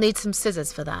 I'll need some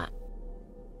scissors for that.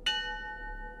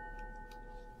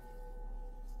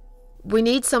 We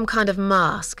need some kind of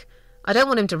mask. I don't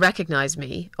want him to recognize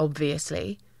me,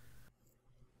 obviously.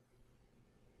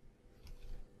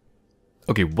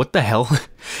 Okay, what the hell?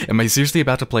 Am I seriously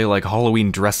about to play like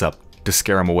Halloween dress up to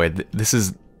scare him away? This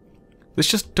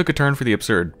just took a turn for the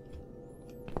absurd.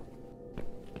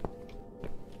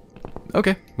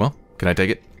 Okay, well, can I take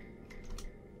it?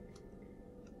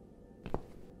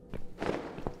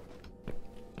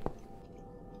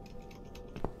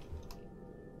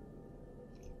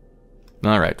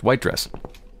 Alright, white dress.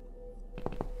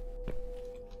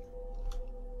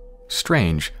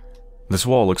 Strange. This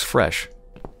wall looks fresh.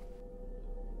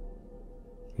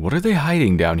 What are they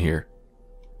hiding down here?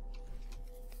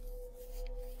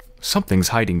 Something's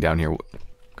hiding down here.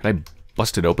 Can I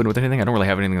bust it open with anything? I don't really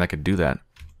have anything that could do that.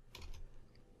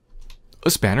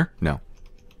 A spanner? No.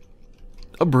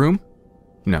 A broom?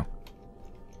 No.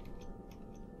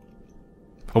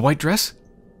 A white dress?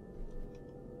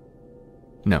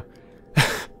 No.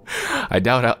 I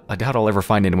doubt I'll ever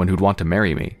find anyone who'd want to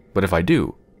marry me, but if I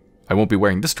do, I won't be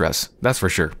wearing this dress, that's for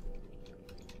sure.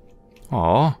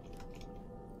 Aww.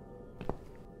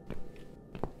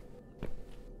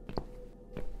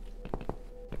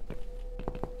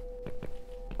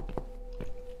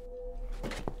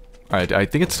 Alright, I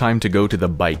think it's time to go to the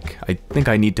bike. I think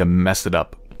I need to mess it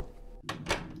up.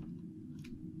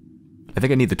 I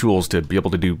think I need the tools to be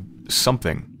able to do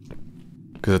something.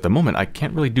 Because at the moment, I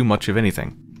can't really do much of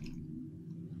anything.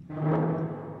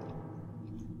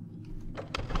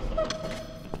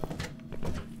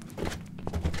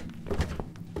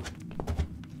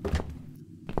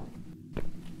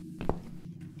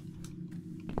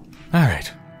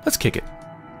 Alright, let's kick it.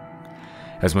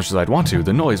 As much as I'd want to,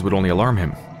 the noise would only alarm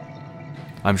him.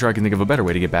 I'm sure I can think of a better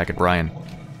way to get back at Brian.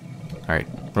 Alright,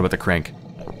 what about the crank?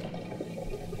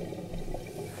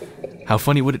 How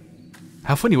funny would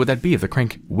that be if the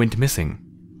crank went missing?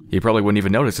 He probably wouldn't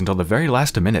even notice until the very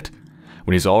last minute,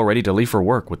 when he's all ready to leave for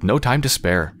work with no time to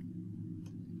spare.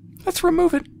 Let's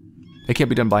remove it. It can't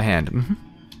be done by hand.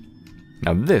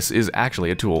 Now this is actually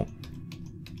a tool.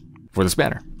 For the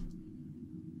spanner.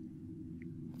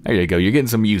 There you go, you're getting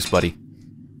some use, buddy.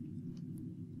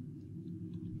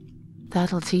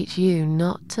 That'll teach you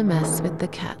not to mess with the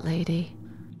cat lady.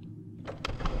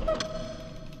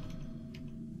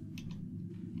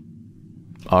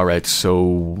 Alright, so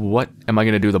what am I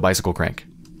going to do with the bicycle crank?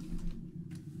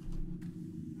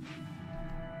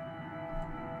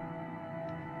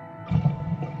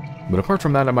 But apart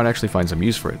from that, I might actually find some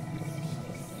use for it.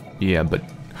 Yeah, but...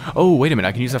 Oh, wait a minute,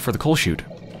 I can use that for the coal chute.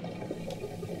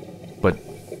 But...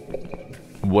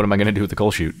 what am I going to do with the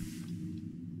coal chute?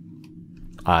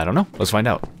 I don't know. Let's find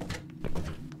out.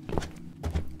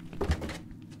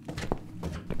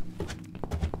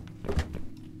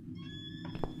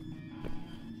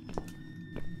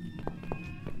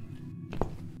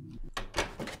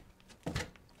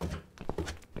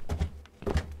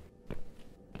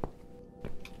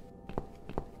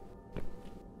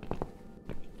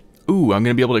 Ooh, I'm going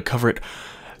to be able to cover it.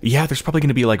 Yeah, there's probably going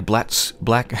to be like there's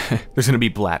going to be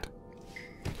blat.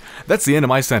 That's the end of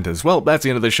my sentence. Well, that's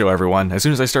the end of the show, everyone. As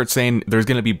soon as I start saying there's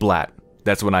going to be blat,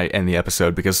 that's when I end the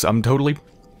episode, because I'm totally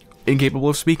incapable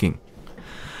of speaking.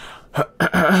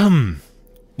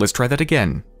 Let's try that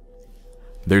again.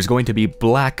 There's going to be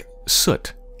black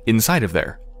soot inside of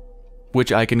there,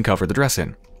 which I can cover the dress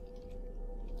in,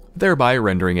 thereby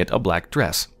rendering it a black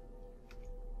dress.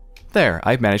 There,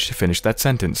 I've managed to finish that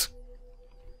sentence.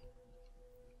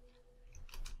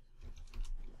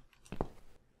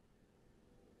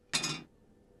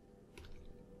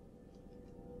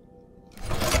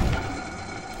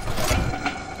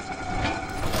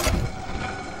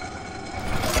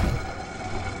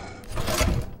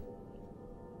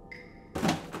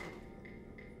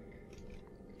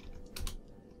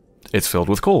 It's filled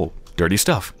with coal. Dirty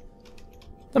stuff.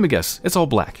 Let me guess, it's all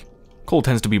black. Coal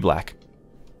tends to be black.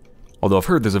 Although I've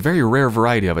heard there's a very rare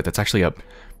variety of it that's actually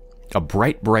a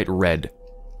bright, bright red.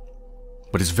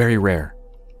 But it's very rare.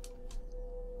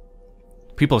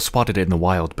 People have spotted it in the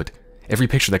wild, but every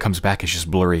picture that comes back is just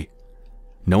blurry.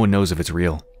 No one knows if it's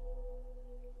real.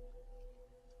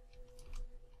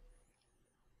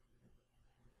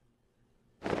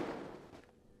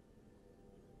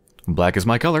 Black is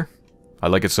my color. I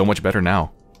like it so much better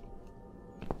now.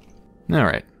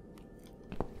 Alright.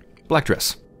 Black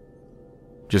dress.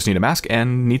 Just need a mask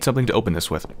and need something to open this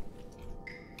with.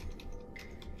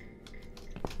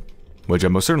 Which I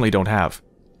most certainly don't have.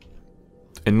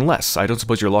 Unless, I don't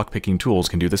suppose your lockpicking tools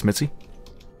can do this, Mitzi?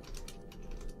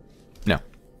 No.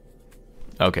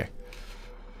 Okay.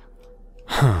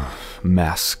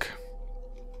 Mask.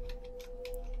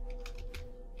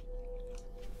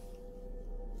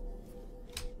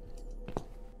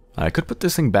 I could put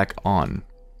this thing back on.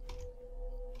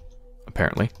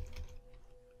 Apparently.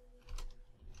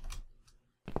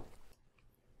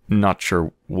 Not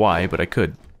sure why, but I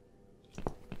could.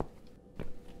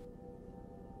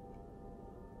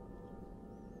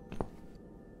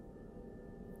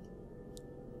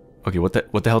 Okay, what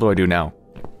the hell do I do now?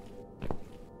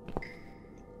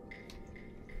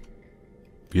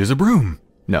 Use a broom.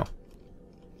 No.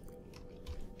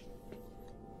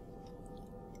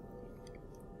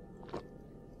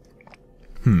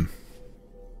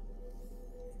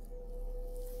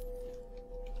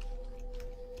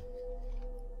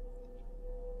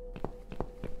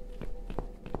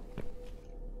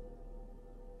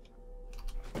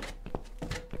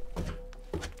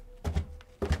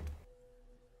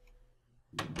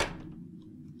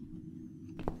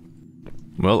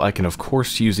 Well, I can of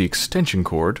course use the extension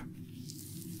cord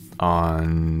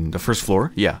on the first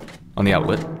floor. Yeah, on the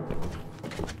outlet.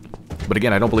 But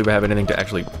again, I don't believe I have anything to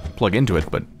actually plug into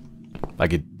it, but I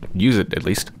could use it at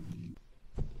least.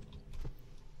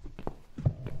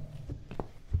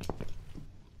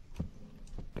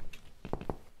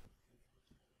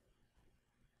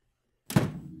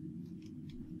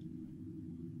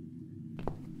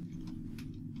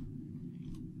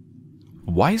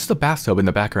 Why is the bathtub in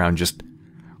the background just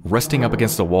resting up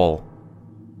against the wall?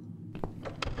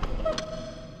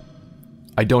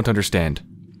 I don't understand.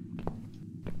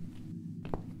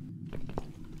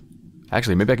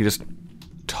 Actually, maybe I could just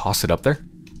toss it up there?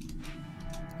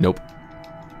 Nope.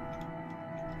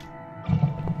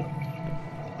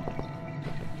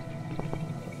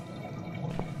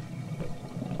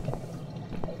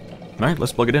 Alright,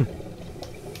 let's plug it in.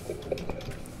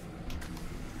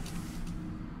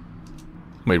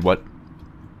 Wait, what?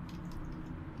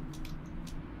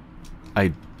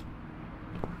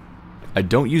 I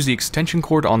don't use the extension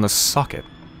cord on the socket.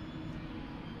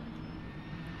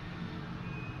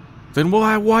 Then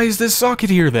why is this socket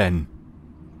here then?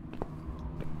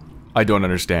 I don't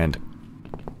understand.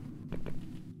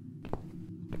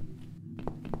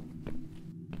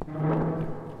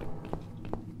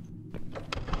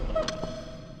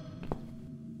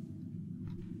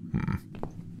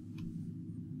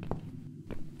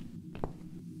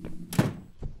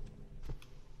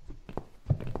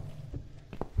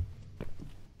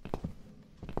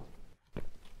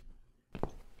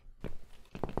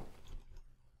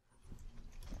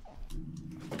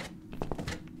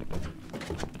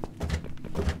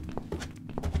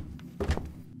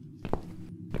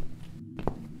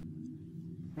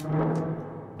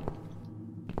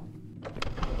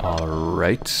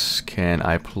 Alright, can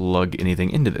I plug anything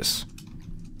into this?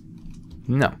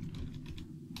 No.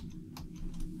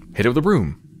 Hit it with a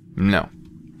broom? No.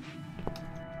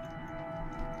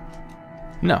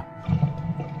 No.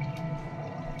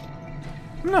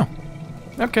 No.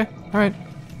 Okay, alright.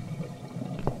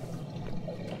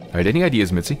 Alright, any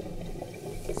ideas, Mitzi?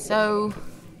 So,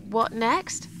 what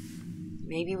next?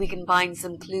 Maybe we can find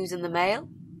some clues in the mail?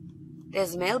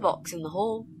 There's a mailbox in the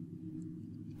hall.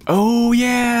 Oh,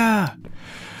 yeah!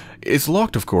 It's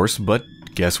locked, of course, but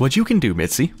guess what you can do,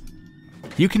 Mitzi?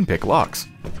 You can pick locks.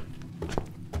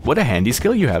 What a handy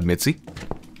skill you have, Mitzi.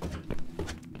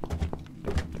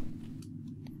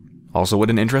 Also, what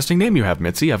an interesting name you have,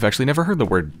 Mitzi. I've actually never heard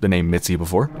the name Mitzi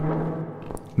before.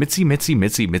 Mitzi, Mitzi,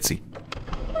 Mitzi, Mitzi.